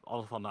off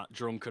on that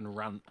drunken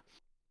rant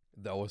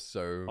That was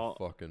so all,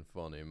 fucking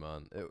funny,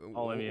 man.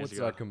 all them years What's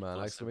ago. that command?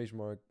 Bless him. Exclamation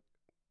mark.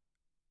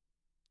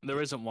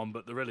 There isn't one,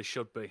 but there really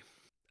should be.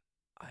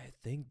 I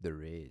think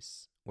there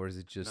is. Or is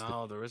it just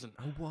No, there isn't.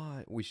 oh,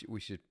 why? We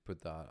should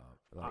put that up.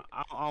 Like,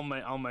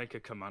 I'll make a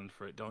command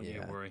for it. Don't you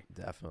yeah, worry.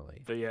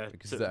 definitely. But yeah,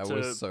 Because that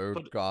was so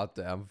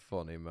goddamn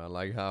funny, man.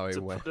 Like how he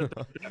went. to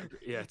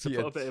He put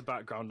had a bit of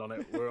background on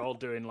it, we're all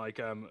doing like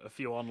a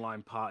few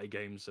online party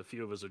games. A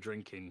few of us are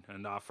drinking,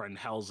 and our friend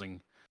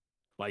Helsing,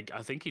 like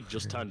I think he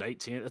just turned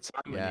 18 at the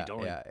time, and yeah, he'd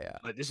only yeah,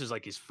 like this is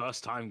like his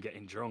first time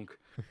getting drunk,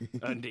 yeah.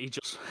 and he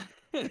just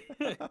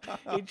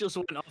he just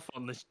went off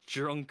on this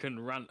drunken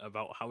rant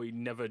about how he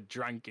never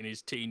drank in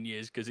his teen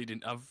years because he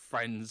didn't have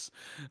friends.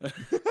 And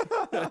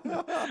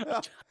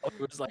it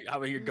was like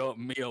having a go at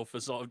Mio for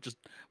sort of just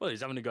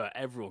he's having a go at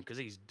everyone because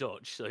he's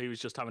Dutch, so he was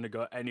just having a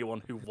go at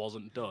anyone who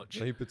wasn't Dutch.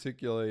 He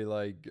particularly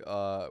like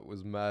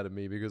was mad at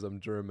me because I'm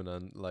German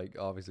and like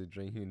obviously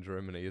drinking in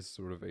Germany is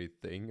sort of a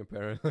thing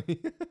apparently.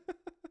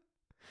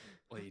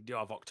 Well, you do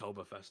have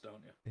Oktoberfest,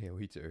 don't you? Yeah,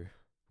 we do.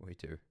 We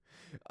do.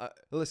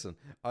 Listen,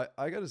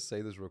 I gotta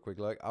say this real quick.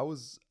 Like, I-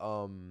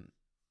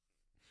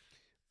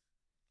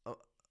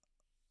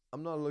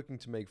 I'm not looking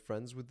to make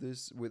friends with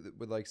this, with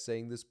like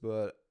saying this,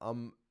 but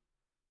I'm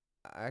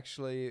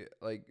actually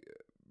like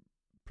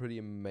pretty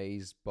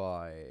amazed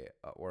by,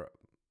 or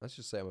let's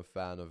just say I'm a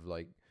fan of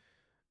like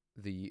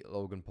the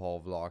Logan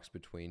Paul vlogs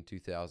between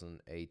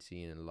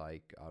 2018 and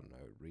like I don't know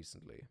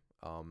recently.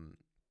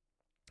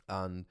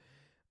 And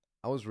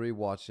I was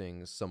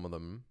rewatching some of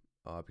them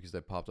because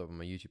they popped up on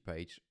my YouTube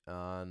page,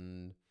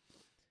 and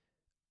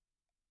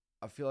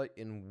I feel like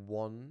in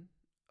one,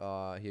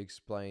 he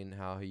explained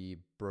how he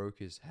broke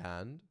his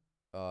hand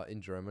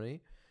in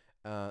Germany.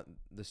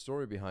 The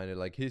story behind it,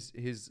 like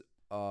his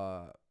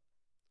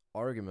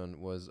argument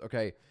was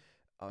okay.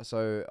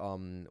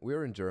 We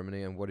were in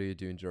Germany, and what do you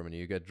do in Germany?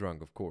 You get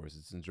drunk, of course.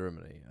 It's in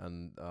Germany,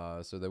 and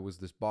so there was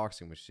this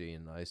boxing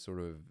machine. I sort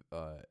of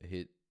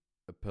hit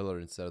a pillar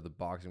instead of the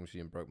boxing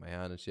machine, and broke my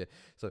hand and shit.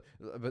 So,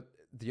 but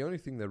the only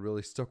thing that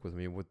really stuck with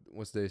me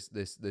was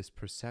this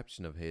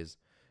perception of his,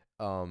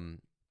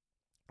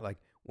 like,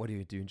 what do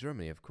you do in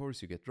Germany? Of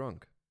course, you get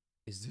drunk.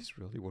 Is this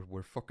really what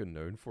we're fucking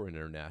known for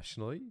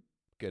internationally?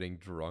 Getting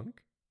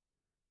drunk?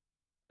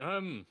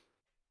 Um,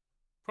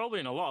 Probably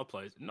in a lot of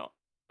places. Not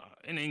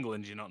in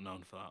England. You're not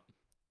known for that.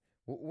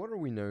 What are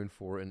we known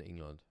for in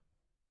England?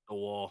 The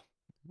war.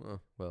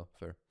 Well,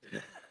 fair.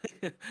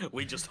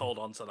 We just hold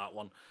on to that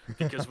one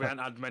because we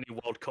haven't had many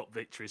World Cup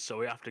victories, so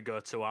we have to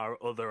go to our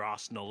other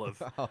arsenal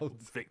of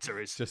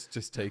victories.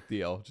 Just take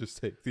the L.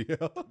 Just take the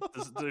L.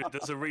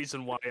 There's a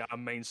reason why our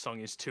main song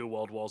is 2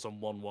 World Wars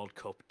and 1 World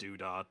Cup.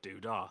 Doo-dah,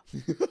 doo-dah.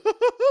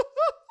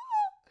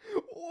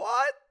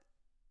 What?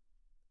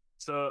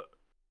 So,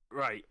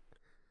 right.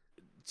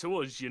 To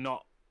us, you're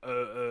not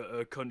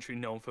a country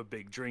known for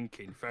big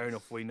drinking. Fair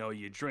enough, we know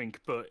you drink,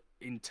 but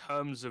in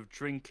terms of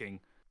drinking,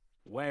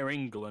 we're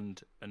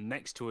England, and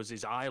next to us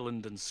is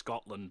Ireland and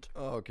Scotland.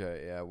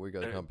 Okay, yeah, we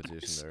got a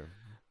competition there.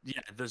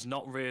 Yeah, there's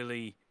not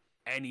really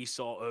any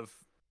sort of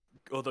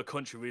other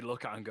country we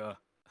look at and go,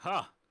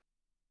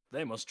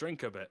 they must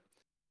drink a bit.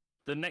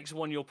 The next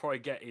one you'll probably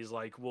get is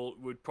like,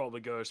 we'd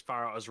probably go as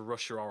far out as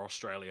Russia or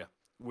Australia.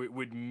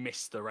 We'd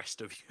miss the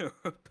rest of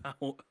Europe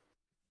out.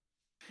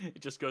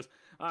 It just goes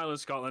Ireland,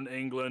 Scotland,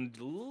 England,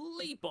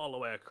 leap all the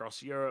way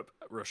across Europe,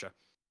 Russia.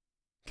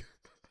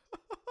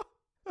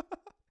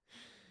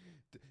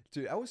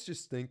 Dude, I was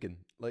just thinking,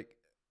 like,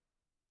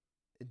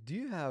 do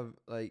you have,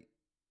 like,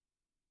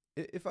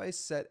 if I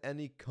said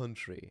any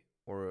country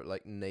or,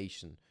 like,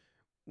 nation,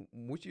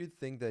 would you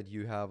think that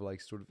you have, like,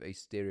 sort of a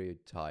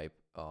stereotype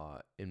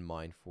in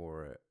mind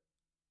for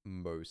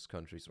most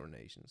countries or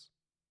nations?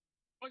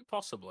 Quite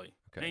possibly.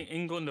 Okay.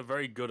 England are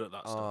very good at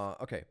that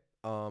stuff. Okay.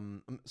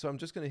 So I'm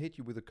just gonna hit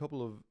you with a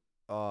couple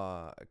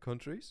of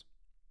countries.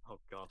 Oh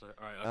God!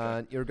 Right, okay.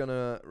 And you're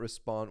gonna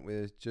respond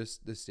with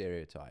just the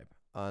stereotype,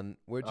 and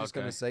we're just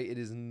gonna say it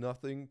is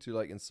nothing to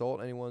like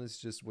insult anyone. It's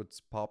just what's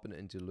popping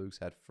into Luke's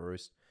head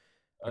first.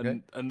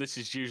 Okay. And this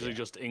is usually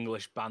just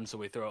English banter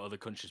we throw at other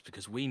countries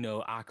because we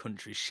know our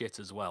country's shit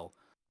as well.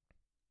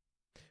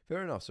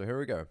 Fair enough. So here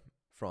we go.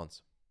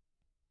 France.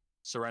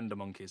 Surrender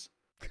monkeys.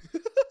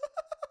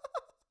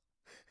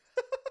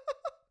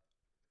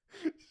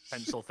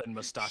 Pencil thin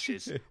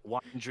moustaches,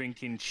 wine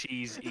drinking,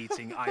 cheese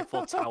eating,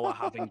 Eiffel Tower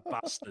having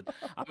bastard.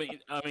 I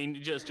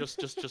mean, just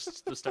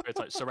the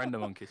stereotype. Surrender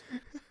monkeys.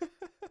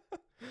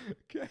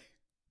 Okay.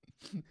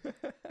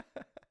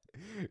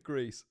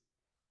 Greece.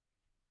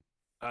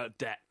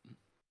 Debt.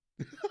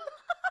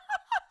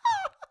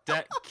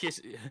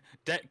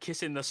 Debt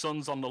kissing the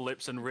sons on the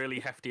lips and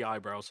really hefty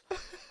eyebrows.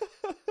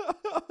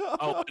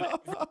 Oh, and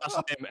every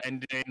last name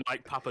ending in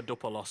like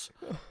Papadopoulos.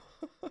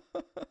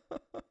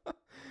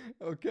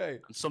 Okay.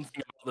 And something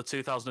about the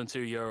 2002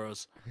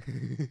 Euros.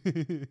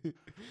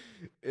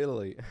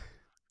 Italy.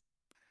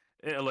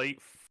 Italy,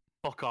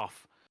 fuck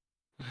off.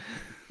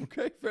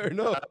 Okay, fair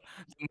enough.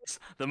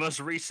 The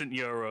most recent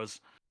Euros.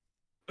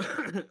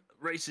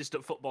 Racist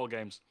at football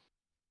games.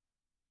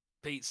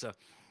 Pizza.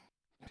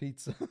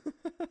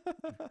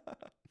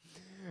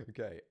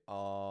 Okay.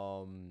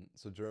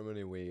 So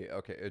Germany,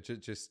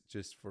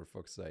 just for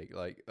fuck's sake,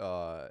 like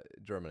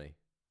Germany.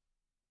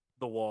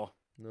 The war.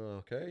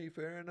 Okay,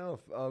 fair enough.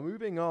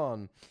 Moving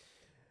on.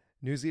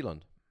 New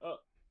Zealand.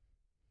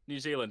 New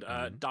Zealand.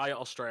 Diet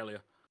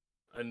Australia.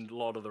 And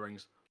Lord of the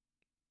Rings.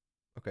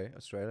 Okay,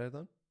 Australia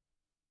then.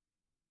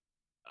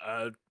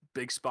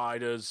 Big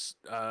spiders,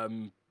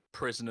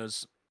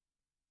 prisoners,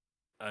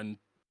 and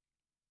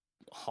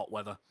hot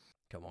weather.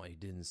 Come on, you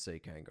didn't say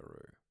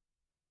kangaroo.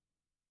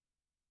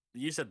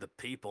 You said the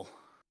people.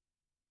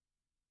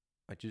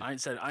 I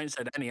ain't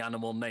said any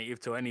animal native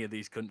to any of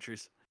these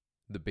countries.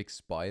 The big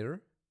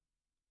spider?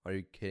 Are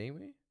you kidding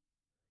me?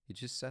 You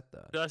just said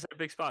that. Did I say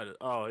big spider?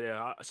 Oh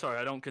yeah. Sorry,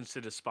 I don't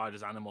consider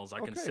spiders animals. I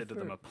consider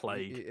them a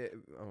plague.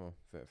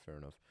 Fair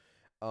enough.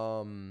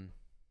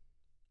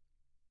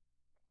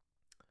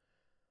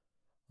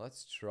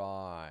 Let's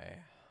try.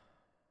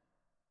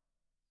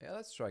 Yeah,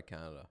 let's try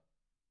Canada.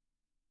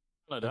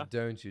 Canada.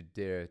 Don't you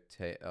dare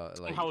take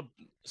like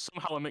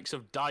Somehow a mix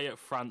of Diet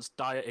France,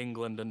 Diet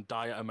England, and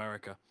Diet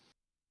America,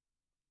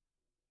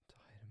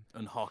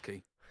 and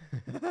hockey.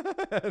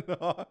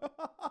 No.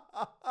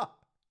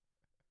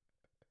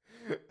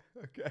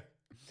 Okay.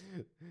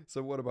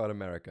 So what about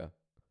America?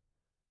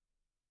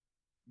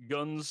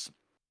 Guns,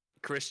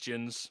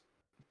 Christians,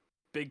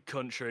 big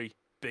country,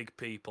 big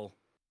people.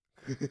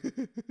 I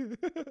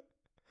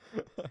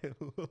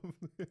love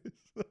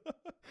this.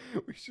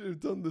 We should have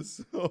done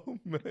this so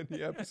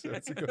many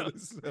episodes ago.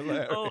 This is Oh,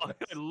 hilarious.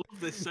 I love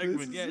this This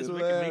segment. is Yeah, it's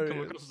making me come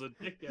hilarious. across as a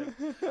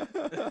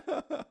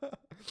dickhead.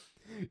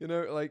 You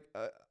know, like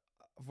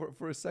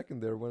for a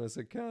second there, when I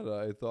said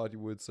Canada, I thought you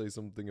would say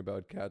something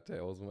about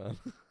cattails, man.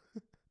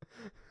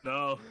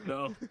 No,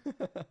 no.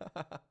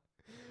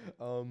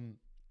 um.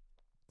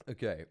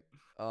 Okay.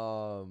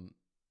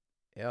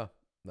 Yeah.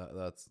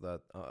 That's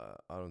that.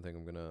 I don't think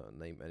I'm gonna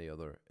name any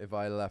other. If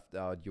I left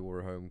out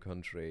your home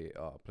country,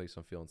 please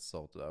don't feel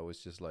insulted. I was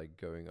just like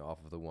going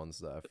off of the ones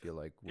that I feel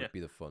like would Yeah. be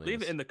the Leave it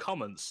funniest. in the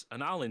comments,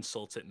 and I'll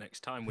insult it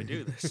next time we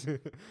do this.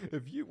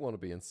 If you want to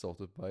be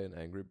insulted by an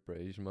angry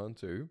British man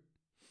too,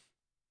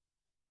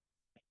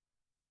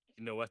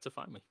 You know where to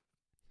find me.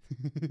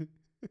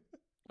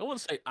 I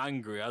wouldn't say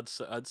angry.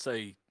 I'd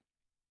say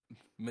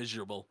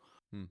miserable.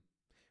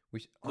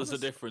 There's a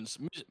difference.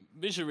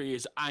 Misery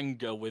is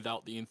anger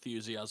without the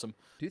enthusiasm.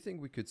 do you think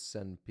we could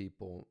send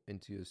people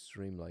into a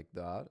stream like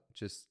that,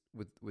 just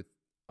with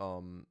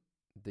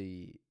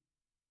the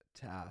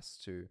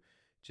task to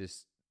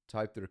just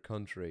type their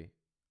country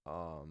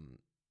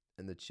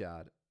in the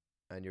chat,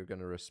 and you're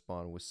gonna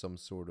respond with some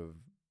sort of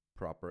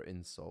proper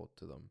insult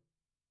to them?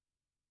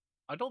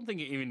 I don't think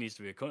it even needs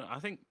to be a country. I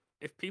think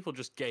if people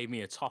just gave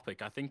me a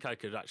topic, I think I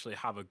could actually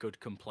have a good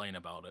complaint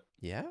about it.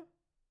 Yeah.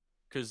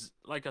 Because,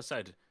 like I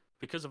said,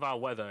 because of our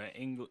weather,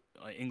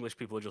 English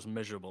people are just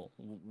miserable.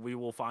 We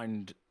will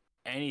find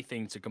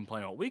anything to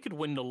complain about. We could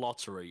win the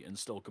lottery and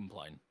still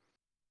complain.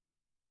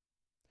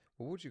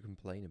 What would you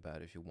complain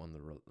about if you won the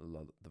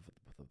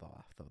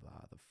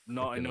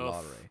Not freaking enough.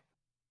 lottery?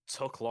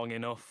 Took long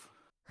enough.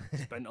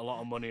 Spent a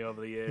lot of money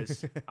over the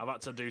years. I've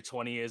had to do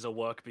 20 years of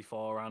work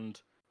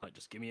beforehand. Like,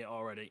 just give me it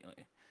already.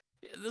 Like,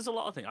 there's a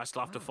lot of things. I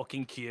still have to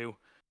fucking queue.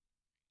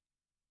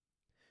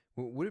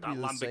 Would it That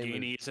be the same?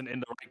 Lamborghini isn't in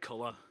the right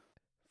color.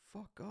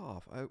 Fuck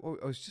off! I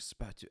was just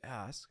about to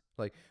ask.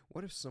 Like,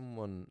 what if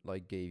someone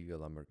like gave you a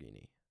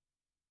Lamborghini?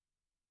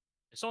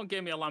 If someone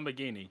gave me a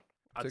Lamborghini,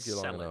 I'd Took you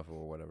long sell it. enough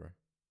or whatever.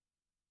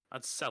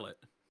 I'd sell it.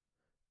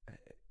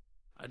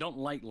 I don't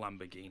like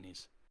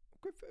Lamborghinis.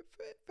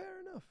 Okay, fair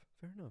enough.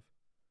 Fair enough.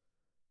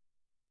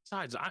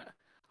 Besides,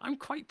 I'm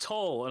quite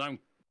tall and I'm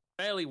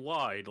fairly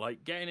wide.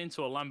 Like, getting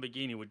into a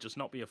Lamborghini would just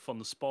not be a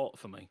fun sport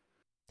for me.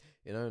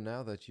 You know,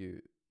 now that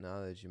you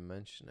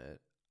mention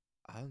it,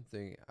 I don't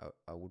think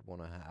I would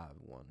want to have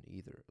one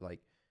either. Like,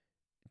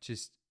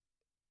 just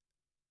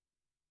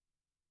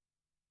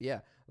yeah,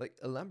 like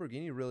a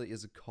Lamborghini really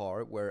is a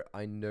car where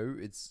I know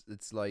it's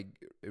like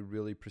a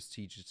really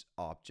prestigious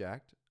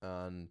object,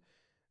 and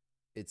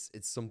it's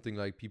something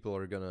like people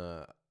are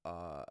gonna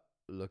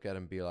look at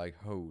and be like,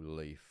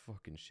 holy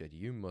fucking shit,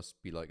 you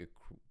must be like a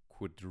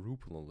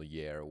quadruple a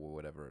year or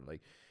whatever.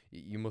 Like,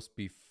 you must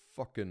be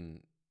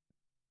fucking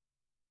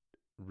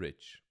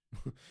rich.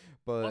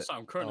 But Also,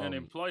 I'm currently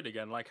unemployed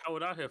again. Like, how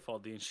would I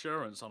afford the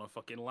insurance on a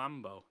fucking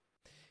Lambo?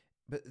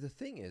 but the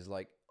thing is,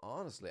 like,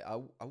 honestly, I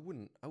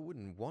wouldn't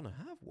want to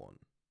have one.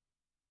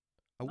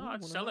 I No, wouldn't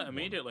I'd wanna sell it have one.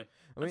 immediately.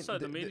 I mean, I'd sell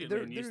it immediately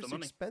and use the there's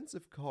money.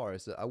 expensive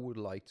cars that I would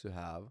like to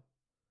have.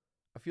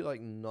 I feel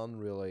like none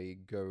really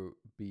go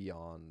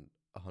beyond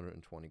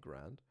 120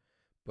 grand,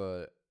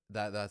 but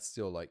that's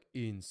still like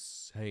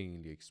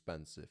insanely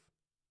expensive.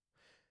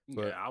 You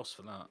can get But a house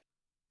for that.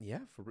 yeah,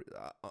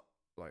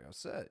 like I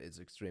said, it's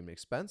extremely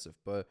expensive.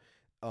 But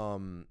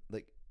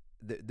like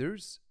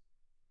there's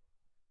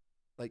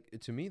like,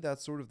 to me,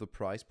 that's sort of the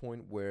price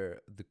point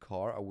where the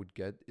car I would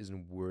get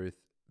isn't worth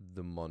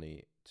the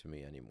money to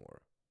me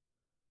anymore.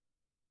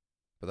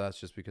 But that's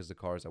just because the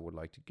cars I would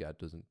like to get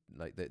doesn't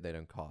like they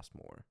don't cost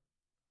more.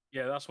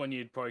 Yeah, that's when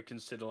you'd probably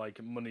consider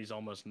like money's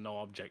almost no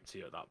object to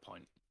you at that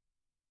point.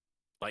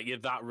 Like, you're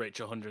that rich,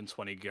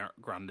 120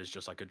 grand is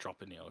just like a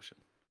drop in the ocean.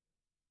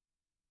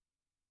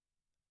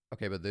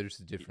 Okay, but there's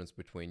a difference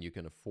between you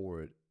can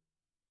afford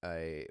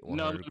a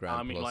No, 100 grand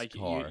I mean, plus like,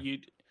 car.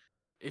 you'd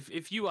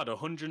if you had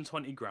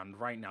 120 grand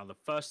right now, the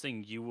first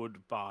thing you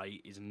would buy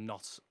is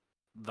not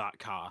that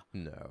car.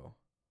 No.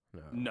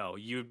 No,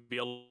 you'd be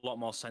a lot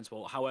more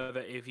sensible. However,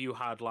 if you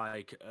had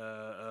like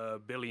a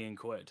billion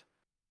quid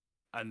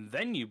and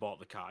then you bought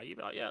the car, you'd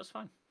be like, yeah, that's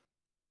fine.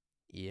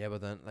 Yeah,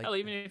 but then like Hell,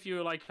 even if you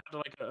were like had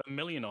like a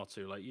million or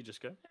two, like, you just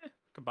go, I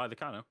could buy the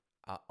car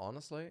now.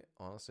 honestly,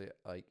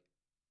 like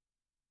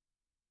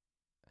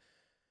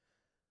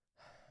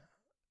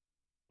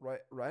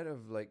right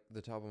of like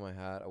the top of my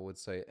head, I would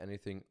say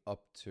anything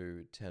up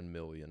to 10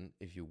 million.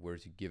 If you were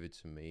to give it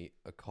to me,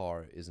 a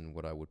car isn't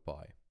what I would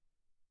buy.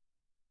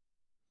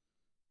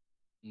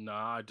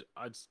 No,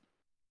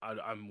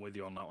 I'm with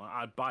you on that one.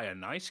 I'd buy a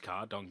nice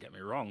car, don't get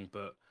me wrong,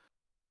 but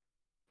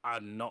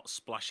and not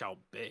splash out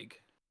big.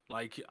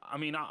 Like, I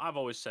mean, I've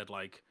always said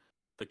like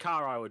the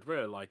car I would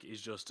really like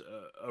is just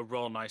a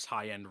real nice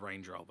high end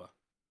Range Rover.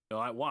 You're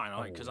like, why?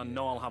 Like, Oh because I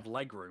know I'll yeah. have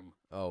leg room.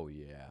 Oh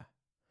yeah.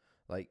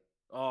 Like,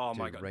 Oh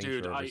my dude, god, Range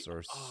dude! Rovers are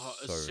As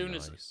so soon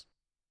as nice.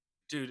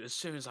 as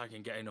soon as I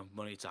can get enough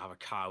money to have a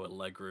car with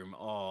leg room,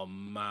 oh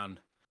man,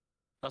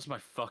 that's my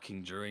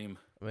fucking dream.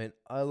 I mean,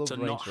 I love To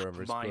not Range have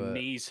Rovers, my but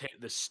knees hit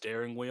the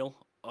steering wheel,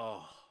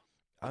 oh,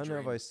 I a don't know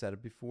if I dream. said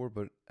it before,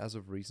 but as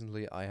of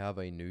recently, I have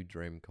a new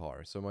dream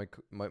car. So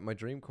my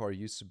dream car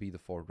used to be the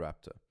Ford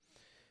Raptor.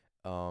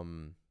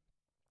 Um,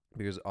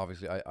 because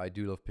obviously I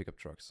do love pickup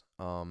trucks.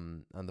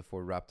 And the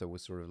Ford Raptor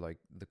was sort of like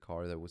the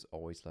car that was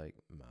always like,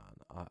 man,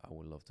 I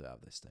would love to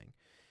have this thing.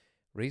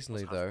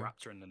 Recently Also has though,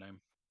 Raptor in the name.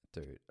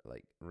 dude,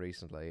 like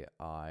recently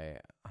I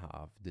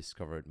have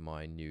discovered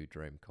my new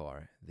dream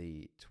car,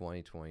 the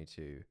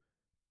 2022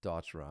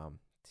 Dodge Ram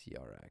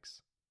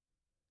TRX.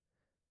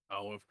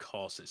 Oh, of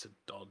course, it's a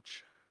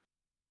Dodge.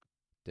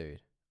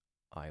 Dude,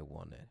 I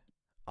want it.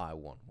 I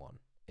want one.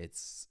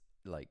 It's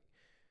like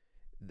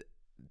th-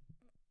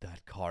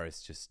 that car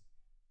is just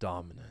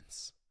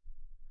dominance.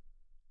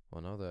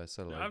 Well, now that I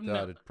said it like I've that,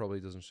 never. it probably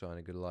doesn't shine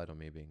a good light on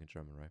me being a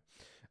German, right?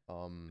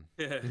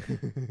 Yeah,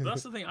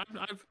 that's the thing.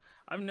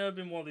 I've never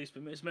been one of these,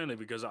 but it's mainly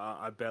because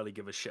I barely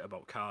give a shit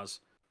about cars.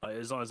 Like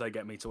as long as they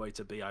get me to A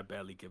to B, I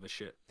barely give a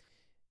shit.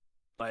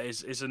 Like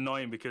it's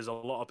annoying because a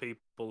lot of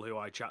people who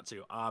I chat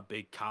to are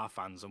big car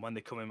fans, and when they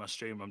come in my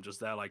stream, I'm just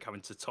there like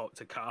having to talk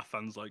to car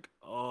fans, like,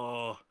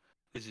 oh,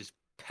 this is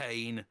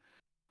pain,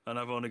 and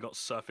I've only got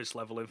surface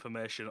level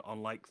information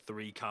on like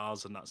 3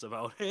 cars, and that's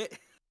about it.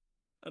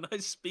 And I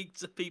speak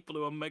to people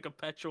who are mega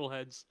petrol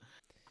heads,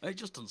 and it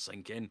just doesn't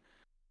sink in.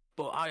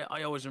 But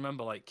I always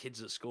remember like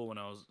kids at school when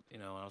I was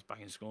when I was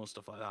back in school and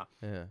stuff like that.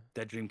 Yeah.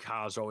 Their dream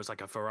cars are always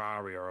like a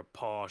Ferrari or a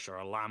Porsche or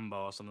a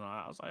Lambo or something like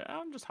that. I was like,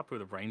 I'm just happy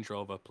with a Range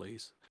Rover,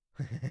 please.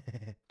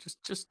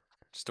 Just just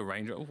just a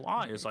Range Rover.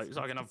 Why? It's like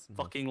I can have it's enough.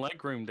 fucking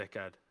legroom,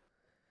 dickhead.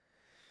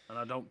 And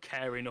I don't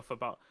care enough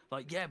about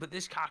like, yeah, but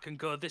this car can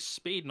go this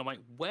speed, and I'm like,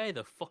 where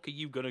the fuck are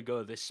you gonna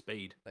go this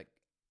speed? Like,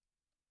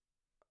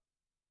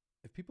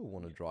 if people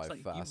want to It's drive like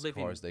you fast live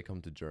in. cars, they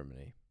come to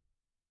Germany.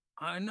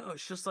 I know,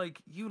 it's just like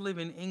you live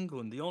in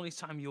England. The only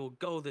time you'll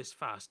go this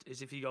fast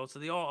is if you go to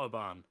the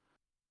Autobahn.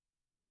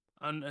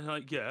 And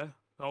like, yeah,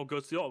 I'll go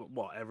to the Autobahn.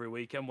 What, every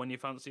weekend when you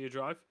fancy a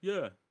drive?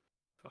 Yeah.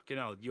 Fucking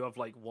hell, you have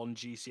like 1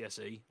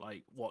 GCSE.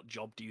 Like, what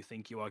job do you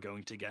think you are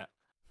going to get?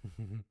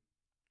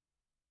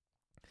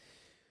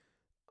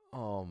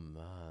 Oh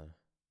man.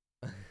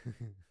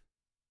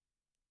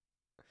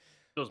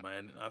 Does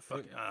man? I I mean,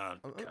 fucking I'm-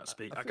 can't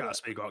speak. I I feel can't like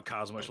speak about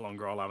cars much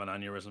longer. I'll have an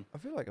aneurysm. I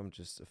feel like I'm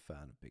just a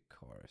fan of big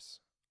cars,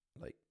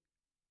 like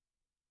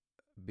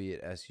be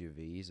it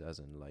SUVs, as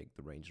in like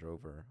the Range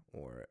Rover,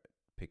 or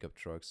pickup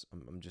trucks.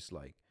 I'm just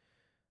like,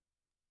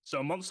 So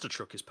a monster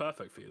truck is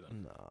perfect for you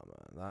then. nah,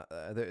 man.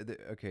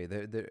 Okay,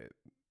 they're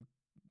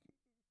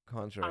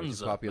contrary to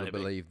Panzer, popular maybe.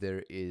 belief,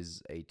 there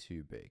is a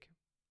too big.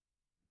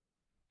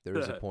 There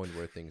is a point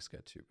where things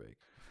get too big.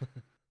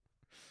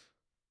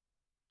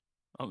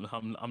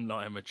 I'm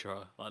not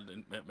immature. That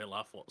didn't make me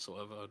laugh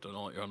whatsoever. I don't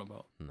know what you're on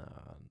about. Nah,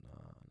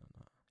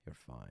 nah. You're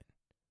fine.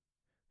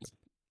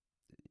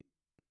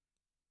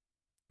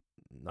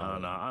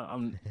 Not No,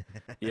 I'm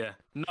yeah,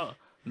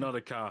 not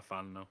a car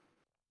fan. No.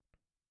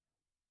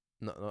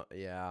 no,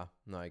 yeah,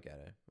 no, I get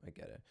it. I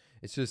get it.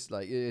 It's just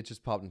like it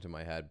just popped into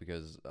my head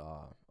because I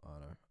don't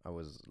know. I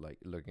was like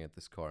looking at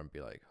this car and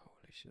be like,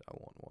 holy shit, I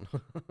want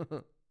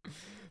one.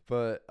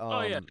 But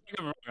Oh yeah, don't get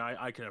me wrong,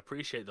 I can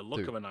appreciate the look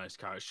dude, of a nice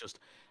car. It's just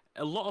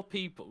a lot of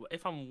people.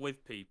 If I'm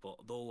with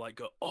people, they'll like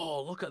go,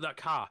 "Oh, look at that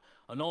car,"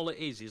 and all it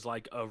is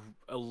like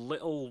a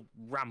little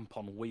ramp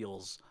on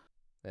wheels.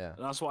 yeah,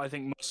 And that's what I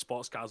think most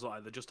sports cars are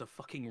like. They're just a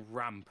fucking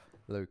ramp.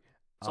 look,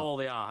 That's all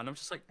they are. And I'm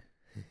just like,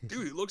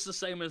 dude, it looks the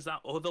same as that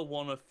other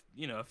one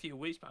a few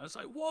weeks back. It's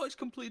like, what? It's a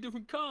completely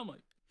different car. I'm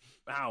like,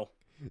 wow.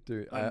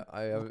 dude, And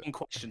I have one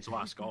question to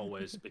ask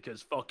always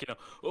because fuck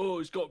oh,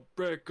 it's got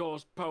brake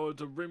horsepower,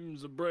 the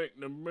rims are brake,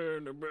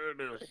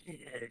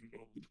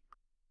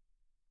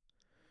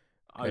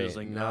 I just okay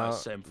think nah,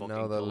 it's now. same Now fucking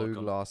that color Luke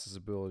code. lost his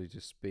ability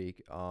to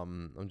speak,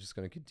 I'm just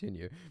gonna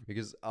continue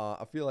because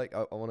I feel like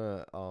I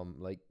wanna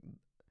like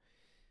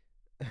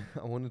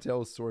I want to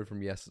tell a story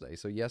from yesterday.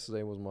 So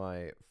yesterday was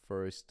my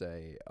first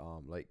day.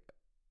 Like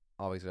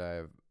obviously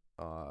I've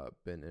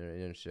been in an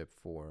internship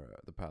for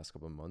the past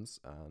couple of months,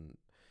 and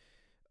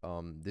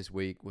this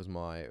week was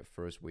my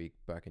first week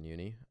back in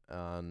uni.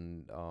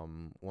 And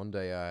one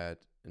day I had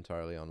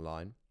entirely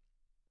online,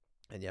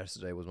 and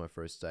yesterday was my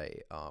first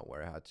day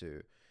where I had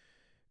to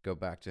go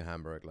back to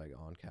Hamburg, like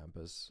on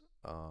campus,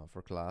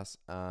 for class.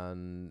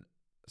 And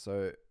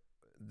so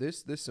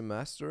this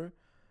semester,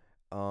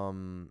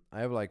 I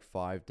have like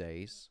 5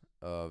 days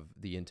of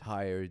the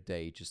entire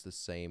day, just the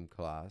same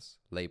class,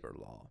 labor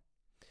law.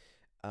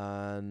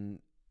 And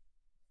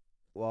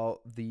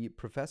well, the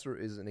professor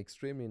is an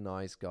extremely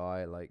nice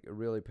guy, like a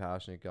really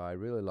passionate guy,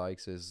 really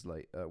likes his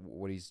like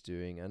what he's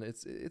doing, and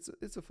it's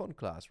a fun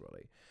class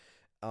really.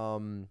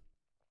 Um,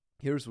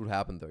 here's what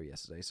happened though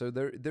yesterday. So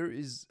there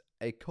is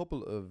a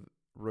couple of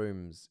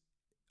rooms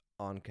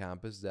on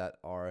campus that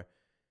are,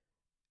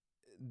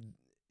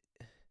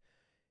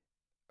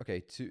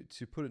 okay,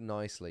 to put it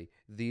nicely,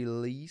 the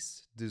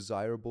least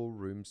desirable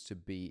rooms to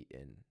be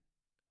in.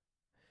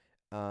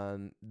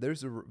 And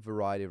there's a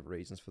variety of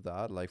reasons for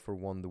that. Like, for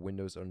one, the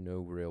windows are no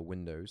real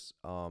windows.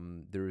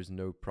 There is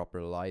no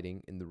proper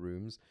lighting in the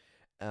rooms,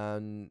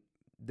 and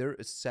they're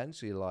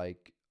essentially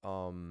like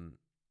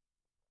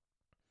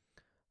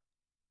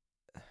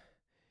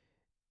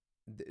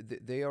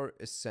they are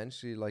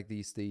essentially like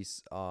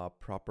these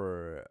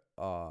proper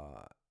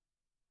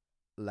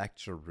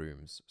lecture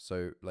rooms.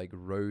 So like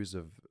rows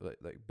of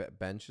like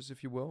benches,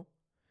 if you will,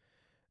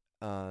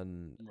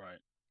 and Right.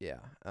 yeah,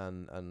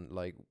 and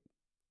like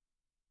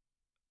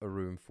a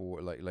room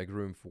for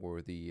room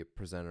for the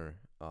presenter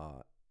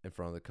in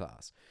front of the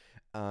class,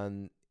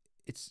 and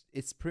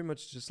it's pretty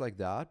much just like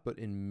that, but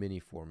in mini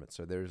format.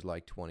 So there's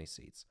like 20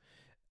 seats,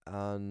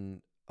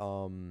 and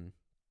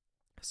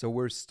so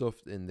we're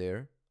stuffed in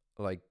there,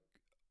 like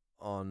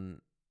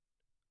on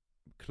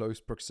close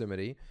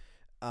proximity,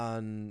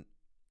 and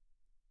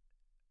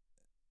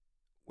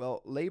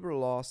well, labor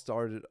law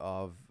started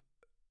off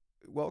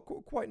well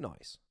quite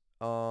nice.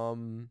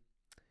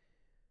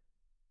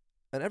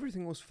 And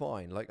everything was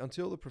fine, like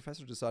until the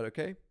professor decided,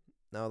 okay,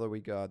 now that we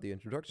got the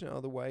introduction out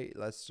of the way,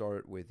 let's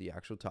start with the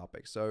actual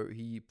topic. So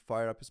he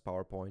fired up his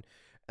PowerPoint,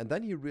 and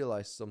then he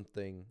realized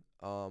something.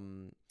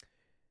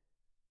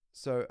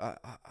 So I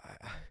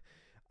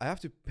have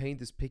to paint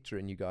this picture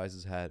in you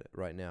guys' head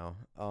right now.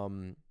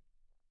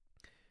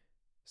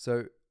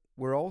 So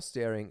we're all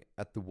staring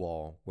at the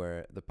wall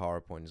where the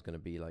PowerPoint is going to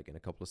be, like, in a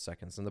couple of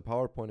seconds, and the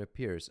PowerPoint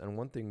appears, and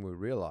one thing we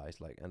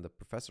realized, like, and the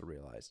professor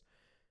realized,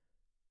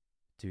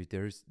 dude,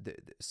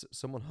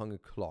 someone hung a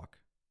clock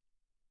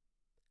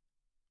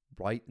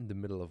right in the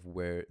middle of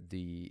where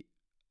the,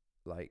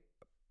 like,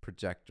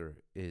 projector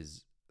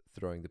is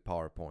throwing the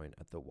PowerPoint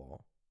at the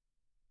wall.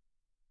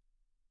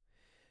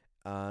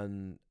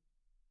 And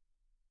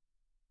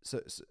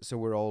so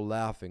we're all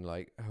laughing,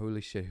 like,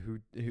 holy shit,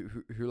 who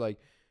like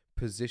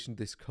positioned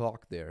this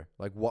clock there?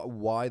 Like,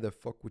 why the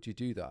fuck would you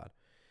do that?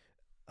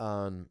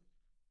 And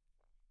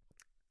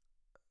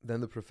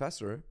then the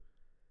professor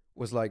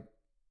was like,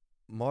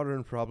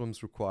 modern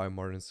problems require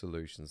modern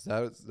solutions.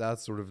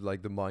 That's sort of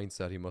like the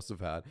mindset he must have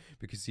had,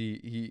 because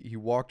he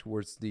walked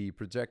towards the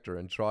projector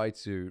and tried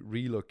to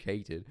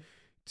relocate it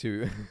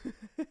to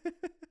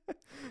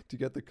to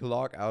get the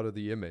clock out of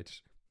the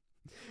image.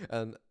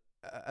 And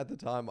at the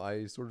time,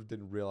 I sort of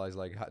didn't realize,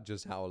 like,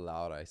 just how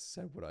loud I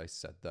said what I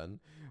said then.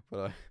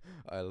 But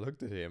I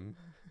looked at him,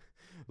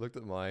 looked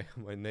at my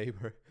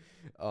neighbor,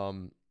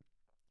 and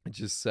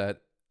just said,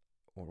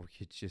 or we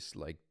could just,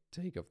 like,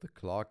 take off the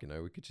clock,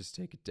 we could just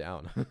take it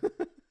down.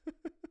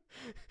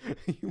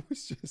 He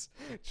was just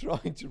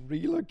trying to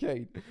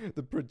relocate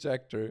the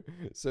projector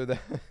so that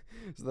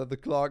the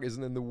clock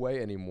isn't in the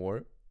way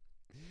anymore,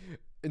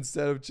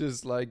 instead of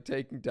just, like,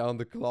 taking down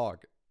the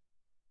clock.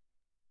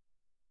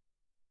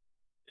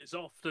 It's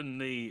often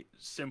the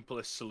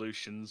simplest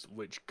solutions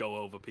which go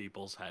over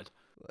people's head.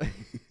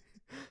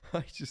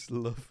 I just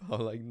love how,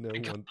 like, no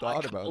one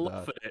thought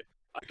about that.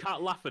 I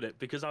can't laugh at it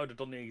because I would have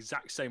done the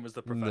exact same as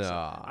the professor.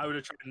 Nah. I would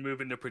have tried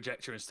moving the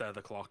projector instead of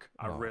the clock.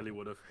 I really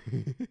would have.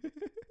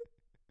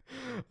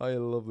 I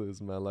love this,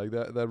 man. Like,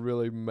 that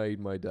really made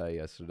my day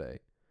yesterday.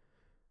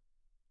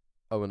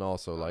 Oh, and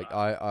also, like,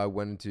 I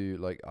went to,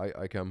 like,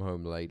 I came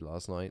home late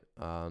last night,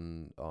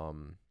 and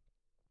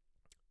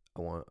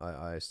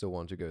I still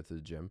want to go to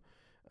the gym,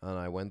 and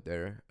I went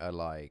there at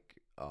like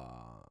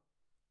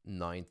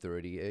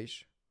 9:30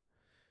 ish.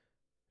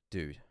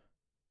 Dude,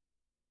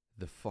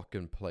 the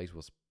fucking place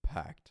was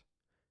packed.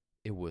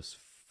 It was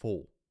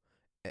full.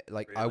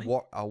 Like,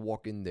 Really? I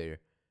walk in there,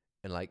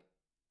 and, like,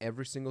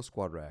 every single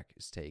squat rack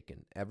is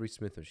taken, every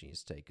Smith machine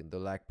is taken, the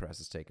leg press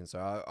is taken. So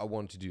I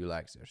wanted to do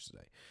legs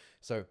yesterday.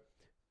 So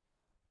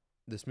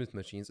the Smith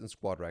machines and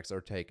squat racks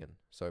are taken.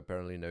 So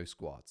apparently no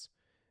squats.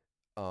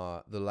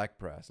 The leg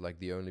press, like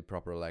the only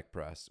proper leg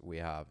press we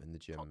have in the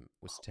gym,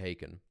 was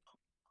taken.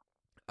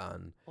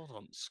 And hold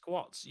on,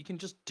 squats, you can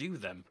just do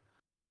them.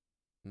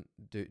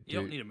 You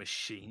don't need a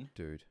machine.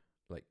 Dude,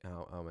 like,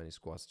 how many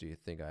squats do you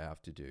think I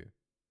have to do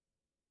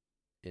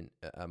in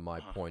at my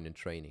point in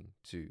training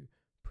to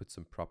put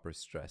some proper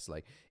stress?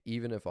 Like,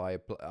 even if I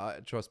apply,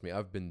 trust me,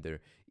 I've been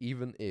there.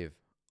 Even if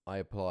I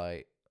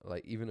apply,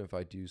 like, even if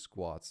I do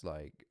squats,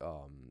 like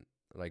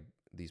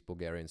these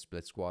Bulgarian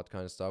split squat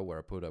kind of style, where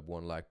I put up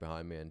one leg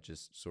behind me and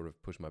just sort of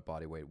push my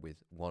body weight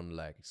with one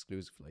leg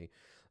exclusively.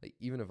 Like,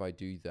 even if I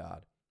do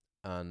that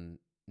and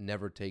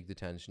never take the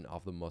tension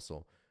off the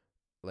muscle,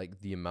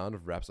 like, the amount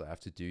of reps I have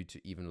to do to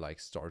even,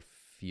 like, start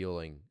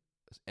feeling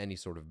any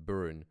sort of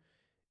burn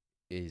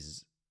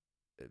is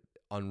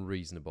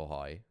unreasonable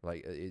high.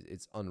 Like,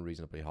 it's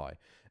unreasonably high.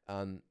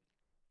 And,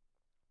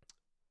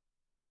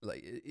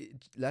 like,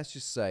 let's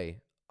just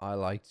say I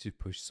like to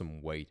push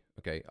some weight.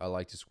 Okay, I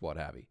like to squat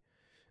heavy.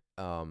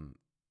 I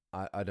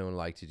don't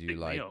like to do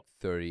like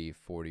 30,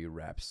 40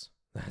 reps.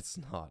 That's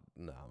not,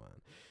 no,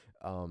 man.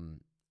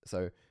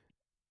 So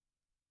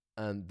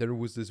and there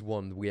was this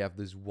one. We have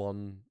this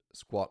one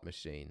squat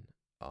machine.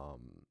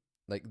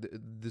 Like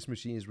this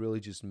machine is really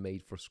just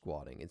made for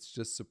squatting. It's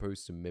just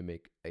supposed to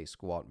mimic a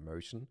squat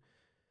motion.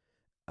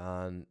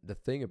 And the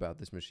thing about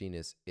this machine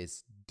is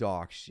it's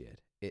dog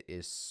shit. It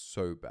is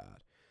so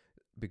bad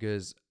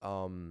because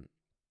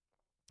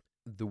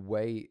the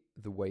way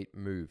the weight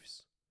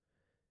moves,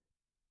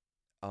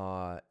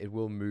 it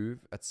will move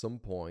at some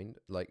point.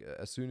 Like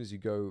as soon as you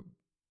go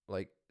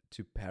like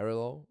to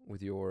parallel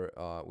with your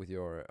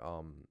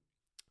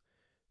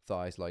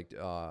thighs like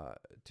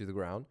to the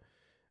ground.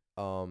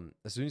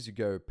 As soon as you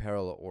go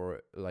parallel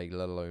or like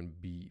let alone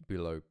be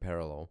below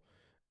parallel,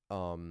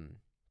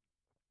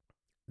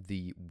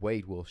 the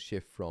weight will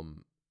shift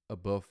from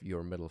above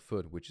your middle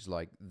foot, which is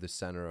like the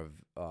center of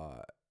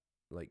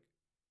like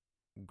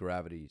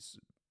gravity's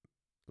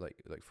like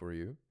for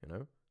you, you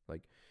know,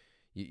 like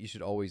you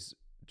should always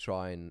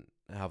try and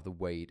have the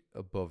weight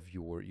above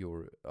your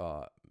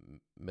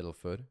middle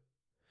foot.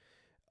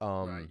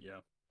 Right. Um, Yeah.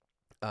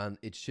 and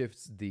it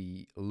shifts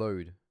the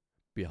load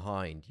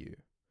behind you.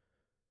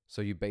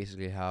 So you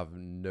basically have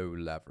no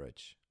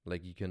leverage.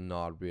 Like you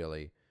cannot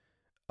really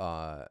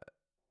uh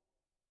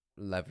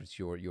leverage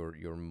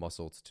your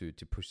muscles to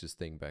push this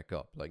thing back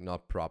up, like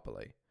not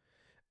properly.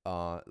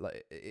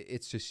 Like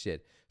it's just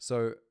shit.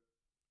 So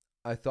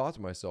I thought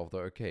to myself though,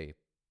 okay,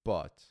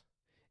 but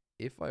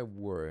if I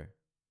were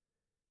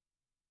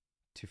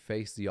to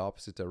face the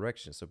opposite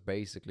direction, so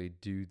basically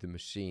do the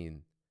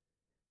machine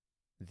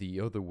the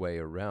other way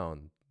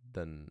around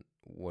than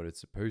what it's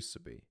supposed to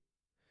be,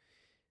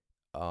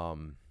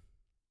 um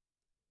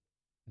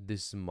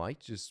this might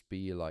just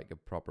be like a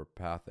proper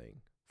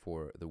pathing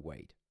for the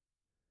weight.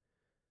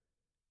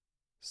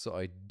 So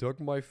I dug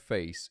my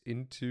face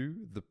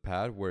into the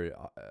pad where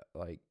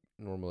like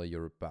normally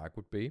your back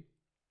would be,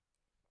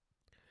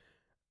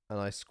 and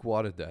I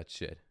squatted that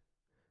shit.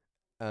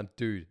 And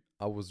dude,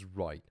 I was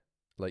right.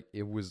 Like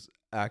it was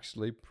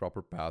actually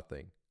proper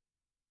pathing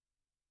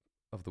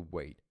of the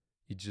weight.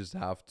 You just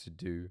have to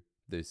do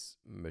this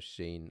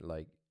machine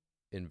like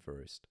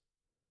inversed.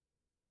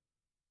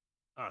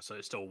 Ah, so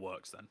it still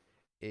works then.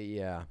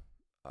 Yeah,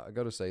 I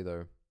gotta say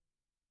though,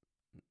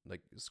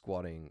 like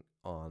squatting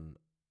on,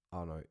 I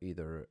don't know,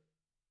 either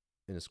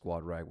in a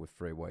squat rack with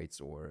free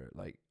weights or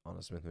like on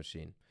a Smith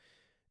machine,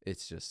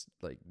 it's just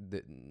like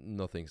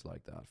nothing's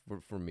like that.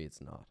 For me,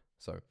 it's not.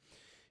 So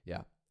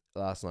yeah,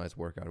 last night's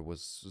workout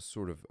was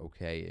sort of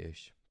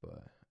okay-ish,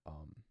 but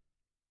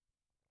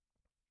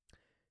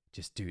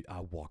just dude,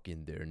 I walk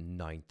in there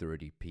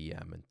 9:30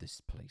 p.m. and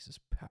this place is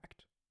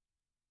packed.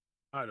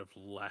 I'd have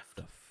left.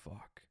 The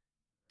fuck?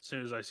 As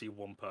soon as I see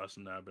one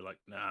person there, I'd be like,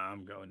 nah,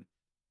 I'm going.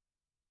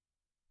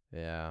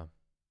 Yeah.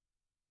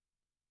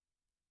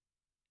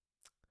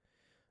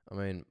 I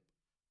mean,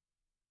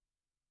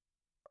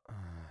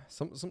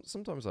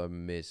 sometimes I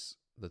miss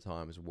the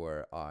times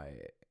where I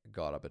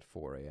got up at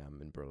 4 a.m.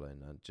 in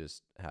Berlin and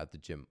just had the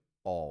gym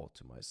all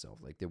to myself.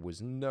 Like there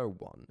was no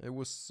one. It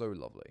was so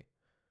lovely.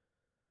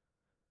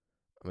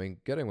 I mean,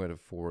 getting rid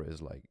of 4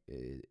 is like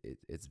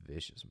it's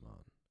vicious,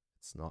 man.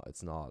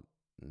 It's not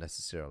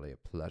necessarily a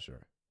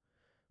pleasure.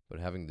 But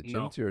having the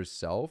gym No. to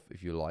yourself,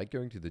 if you like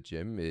going to the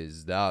gym,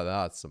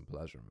 that's some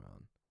pleasure,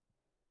 man.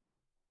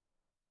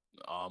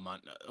 Oh man.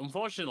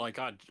 Unfortunately,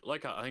 I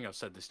think I've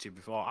said this to you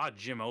before. Our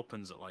gym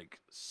opens at like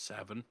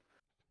 7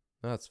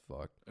 That's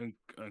fucked.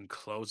 and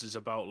closes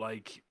about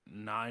like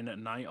 9 at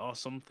night or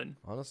something.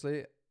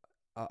 Honestly,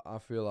 I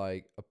feel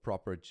like a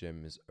proper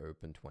gym is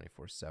open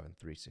 24/7,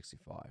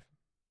 365.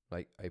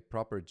 Like a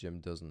proper gym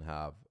doesn't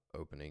have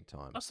opening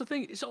time. That's the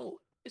thing. It's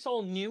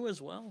all new as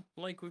well.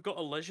 Like we've got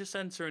a leisure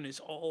center and it's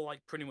all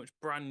like pretty much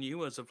brand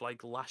new as of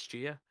like last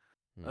year.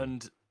 Hmm.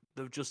 And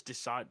they've just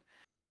decided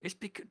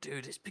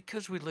it's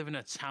because we live in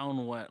a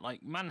town where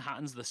like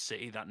Manhattan's the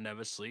city that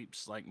never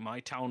sleeps. Like my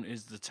town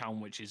is the town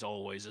which is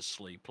always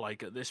asleep.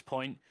 Like at this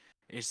point,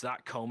 it's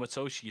that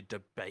comatose you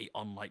debate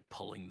on like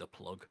pulling the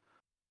plug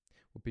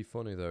Would be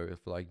funny though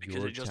if like because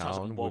your it just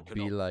hasn't town would woken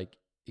be up. like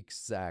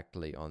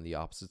exactly on the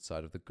opposite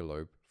side of the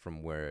globe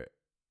from where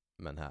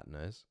Manhattan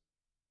is.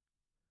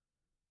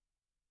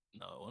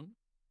 No, it wouldn't.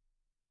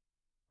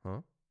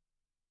 Huh?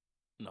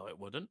 No, it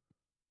wouldn't.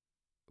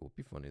 It would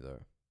be funny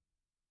though.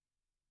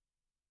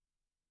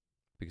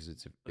 Because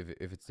it's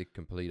if it's the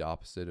complete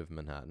opposite of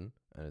Manhattan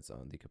and it's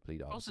on the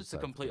complete Of course, opposite it's the side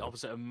of the complete globe.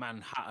 opposite of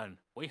Manhattan.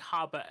 We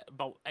harbour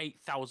about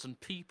 8,000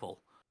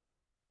 people.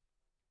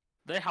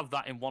 They have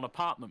that in one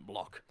apartment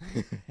block.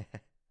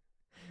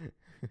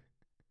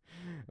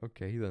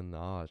 Okay, then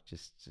nah,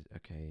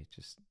 okay,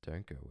 just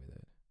don't go with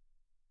it.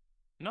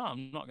 No,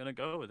 I'm not going to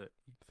go with it.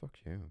 Fuck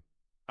you.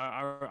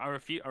 I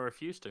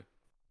refuse to.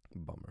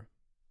 Bummer.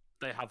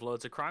 They have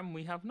loads of crime,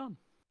 we have none.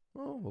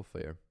 Oh, well,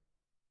 fair.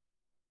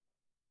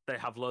 They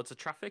have loads of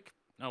traffic.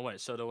 Oh wait,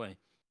 so do we.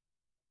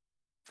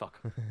 Fuck.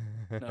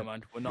 Never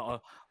mind. We're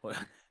not.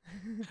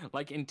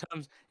 Like in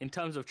terms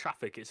of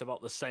traffic, it's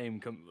about the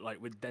same.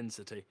 Like with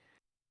density,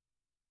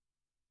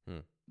 Hmm.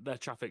 their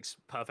traffic's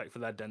perfect for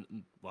their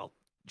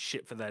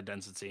shit for their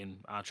density, and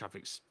our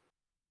traffic's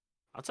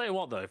I'll tell you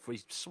what, though, if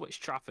we switch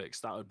traffics,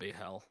 that would be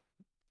hell.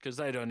 Because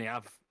they'd only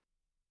have,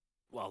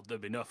 well,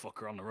 there'd be no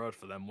fucker on the road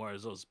for them,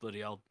 whereas us, bloody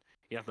hell,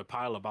 you have to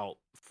pile about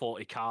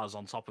 40 cars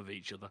on top of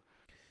each other,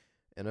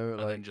 You know,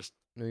 and then like just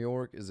New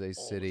York is a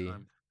all the city,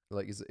 time.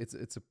 like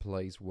it's a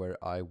place where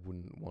I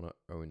wouldn't want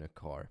to own a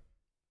car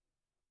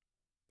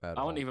at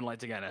I wouldn't all. even like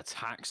to get in a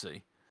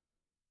taxi.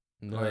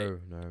 Like, No.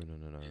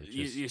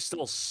 Just you're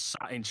still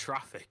sat in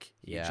traffic.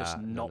 You're just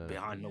yeah, not no,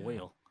 behind the yeah.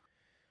 wheel.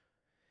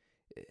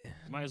 Eh,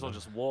 You might as well No,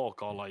 just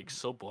walk or like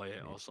subway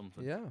it or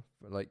something. yeah,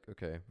 like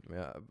okay,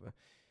 yeah.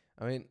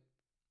 I mean,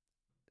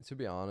 to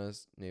be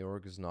honest, New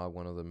York is not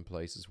one of them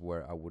places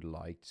where I would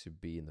like to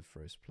be in the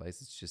first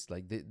place. It's just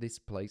like this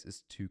place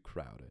is too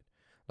crowded.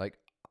 Like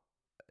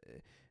eh,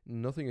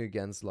 nothing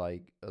against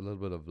like a little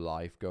bit of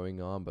life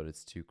going on, but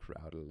it's too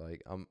crowded.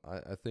 Like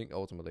I think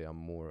ultimately I'm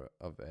more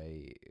of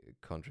a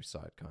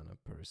countryside kind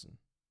of person.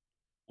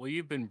 Well,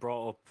 you've been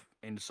brought up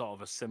in sort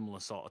of a similar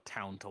sort of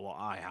town to what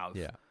I have,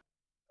 Yeah,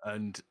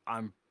 and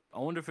I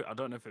wonder if I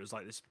don't know if it was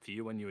like this for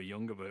you when you were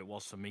younger, but it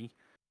was for me.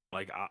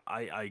 Like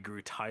I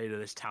grew tired of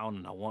this town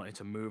and I wanted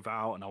to move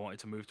out and I wanted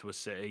to move to a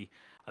city.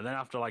 And then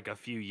after like a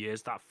few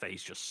years, that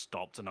phase just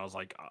stopped and I was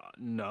like,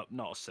 no,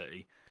 not a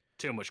city.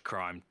 Too much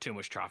crime, too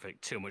much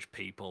traffic, too much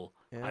people.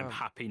 I'm yeah.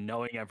 happy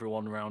knowing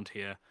everyone around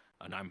here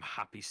and I'm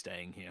happy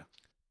staying here.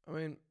 I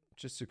mean,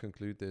 just to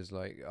conclude this,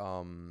 like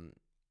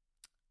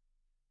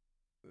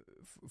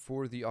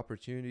for the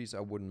opportunities, I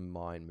wouldn't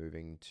mind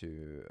moving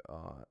to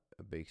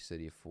a big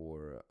city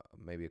for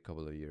maybe a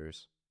couple of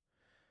years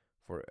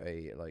for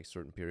a like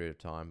certain period of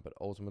time. But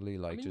ultimately, I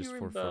like mean, just you're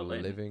in for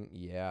Berlin. living,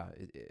 yeah,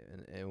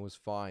 and it was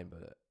fine.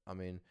 But I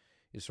mean,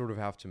 you sort of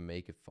have to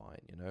make it fine,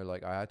 you know.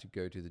 Like I had to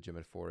go to the gym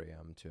at 4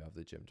 a.m. to have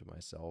the gym to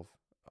myself,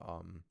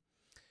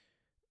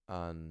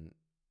 and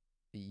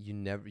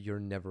you're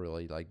never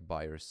really like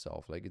by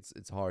yourself. Like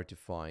it's hard to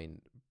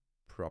find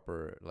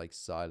proper like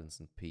silence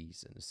and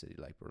peace in a city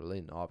like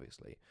Berlin,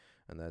 obviously,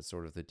 and that's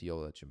sort of the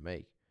deal that you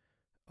make.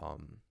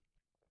 Um,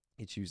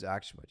 you choose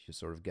action, but you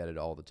sort of get it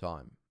all the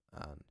time.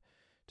 And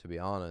to be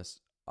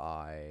honest,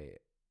 I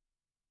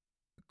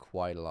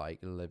quite like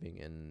living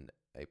in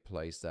a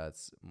place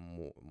that's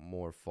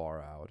more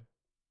far out,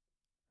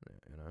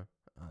 you know,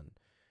 and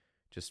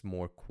just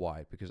more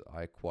quiet because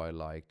I quite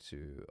like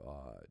to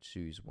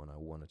choose when I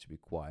want it to be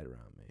quiet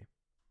around me.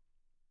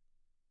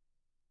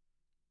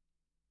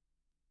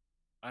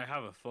 I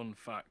have a fun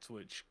fact,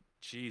 which,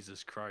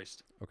 Jesus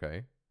Christ.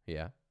 Okay,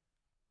 yeah,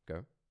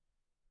 go.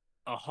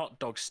 A hot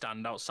dog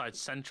stand outside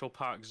Central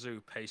Park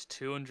Zoo pays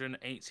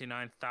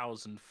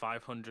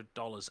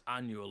 $289,500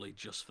 annually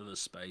just for the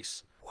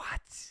space.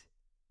 What?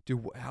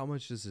 Dude, how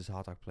much does this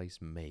hot dog place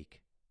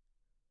make?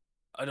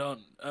 I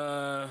don't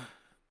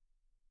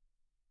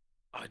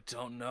I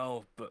don't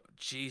know, but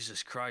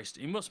Jesus Christ,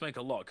 he must make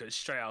a lot because it's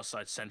straight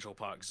outside Central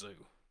Park Zoo.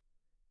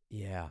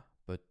 Yeah,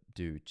 but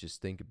dude,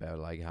 just think about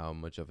like how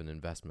much of an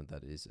investment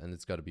that is, and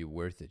it's got to be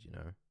worth it, you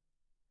know.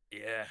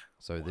 Yeah.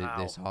 So this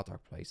Wow. hot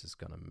dog place is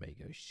gonna make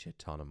a shit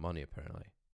ton of money, apparently.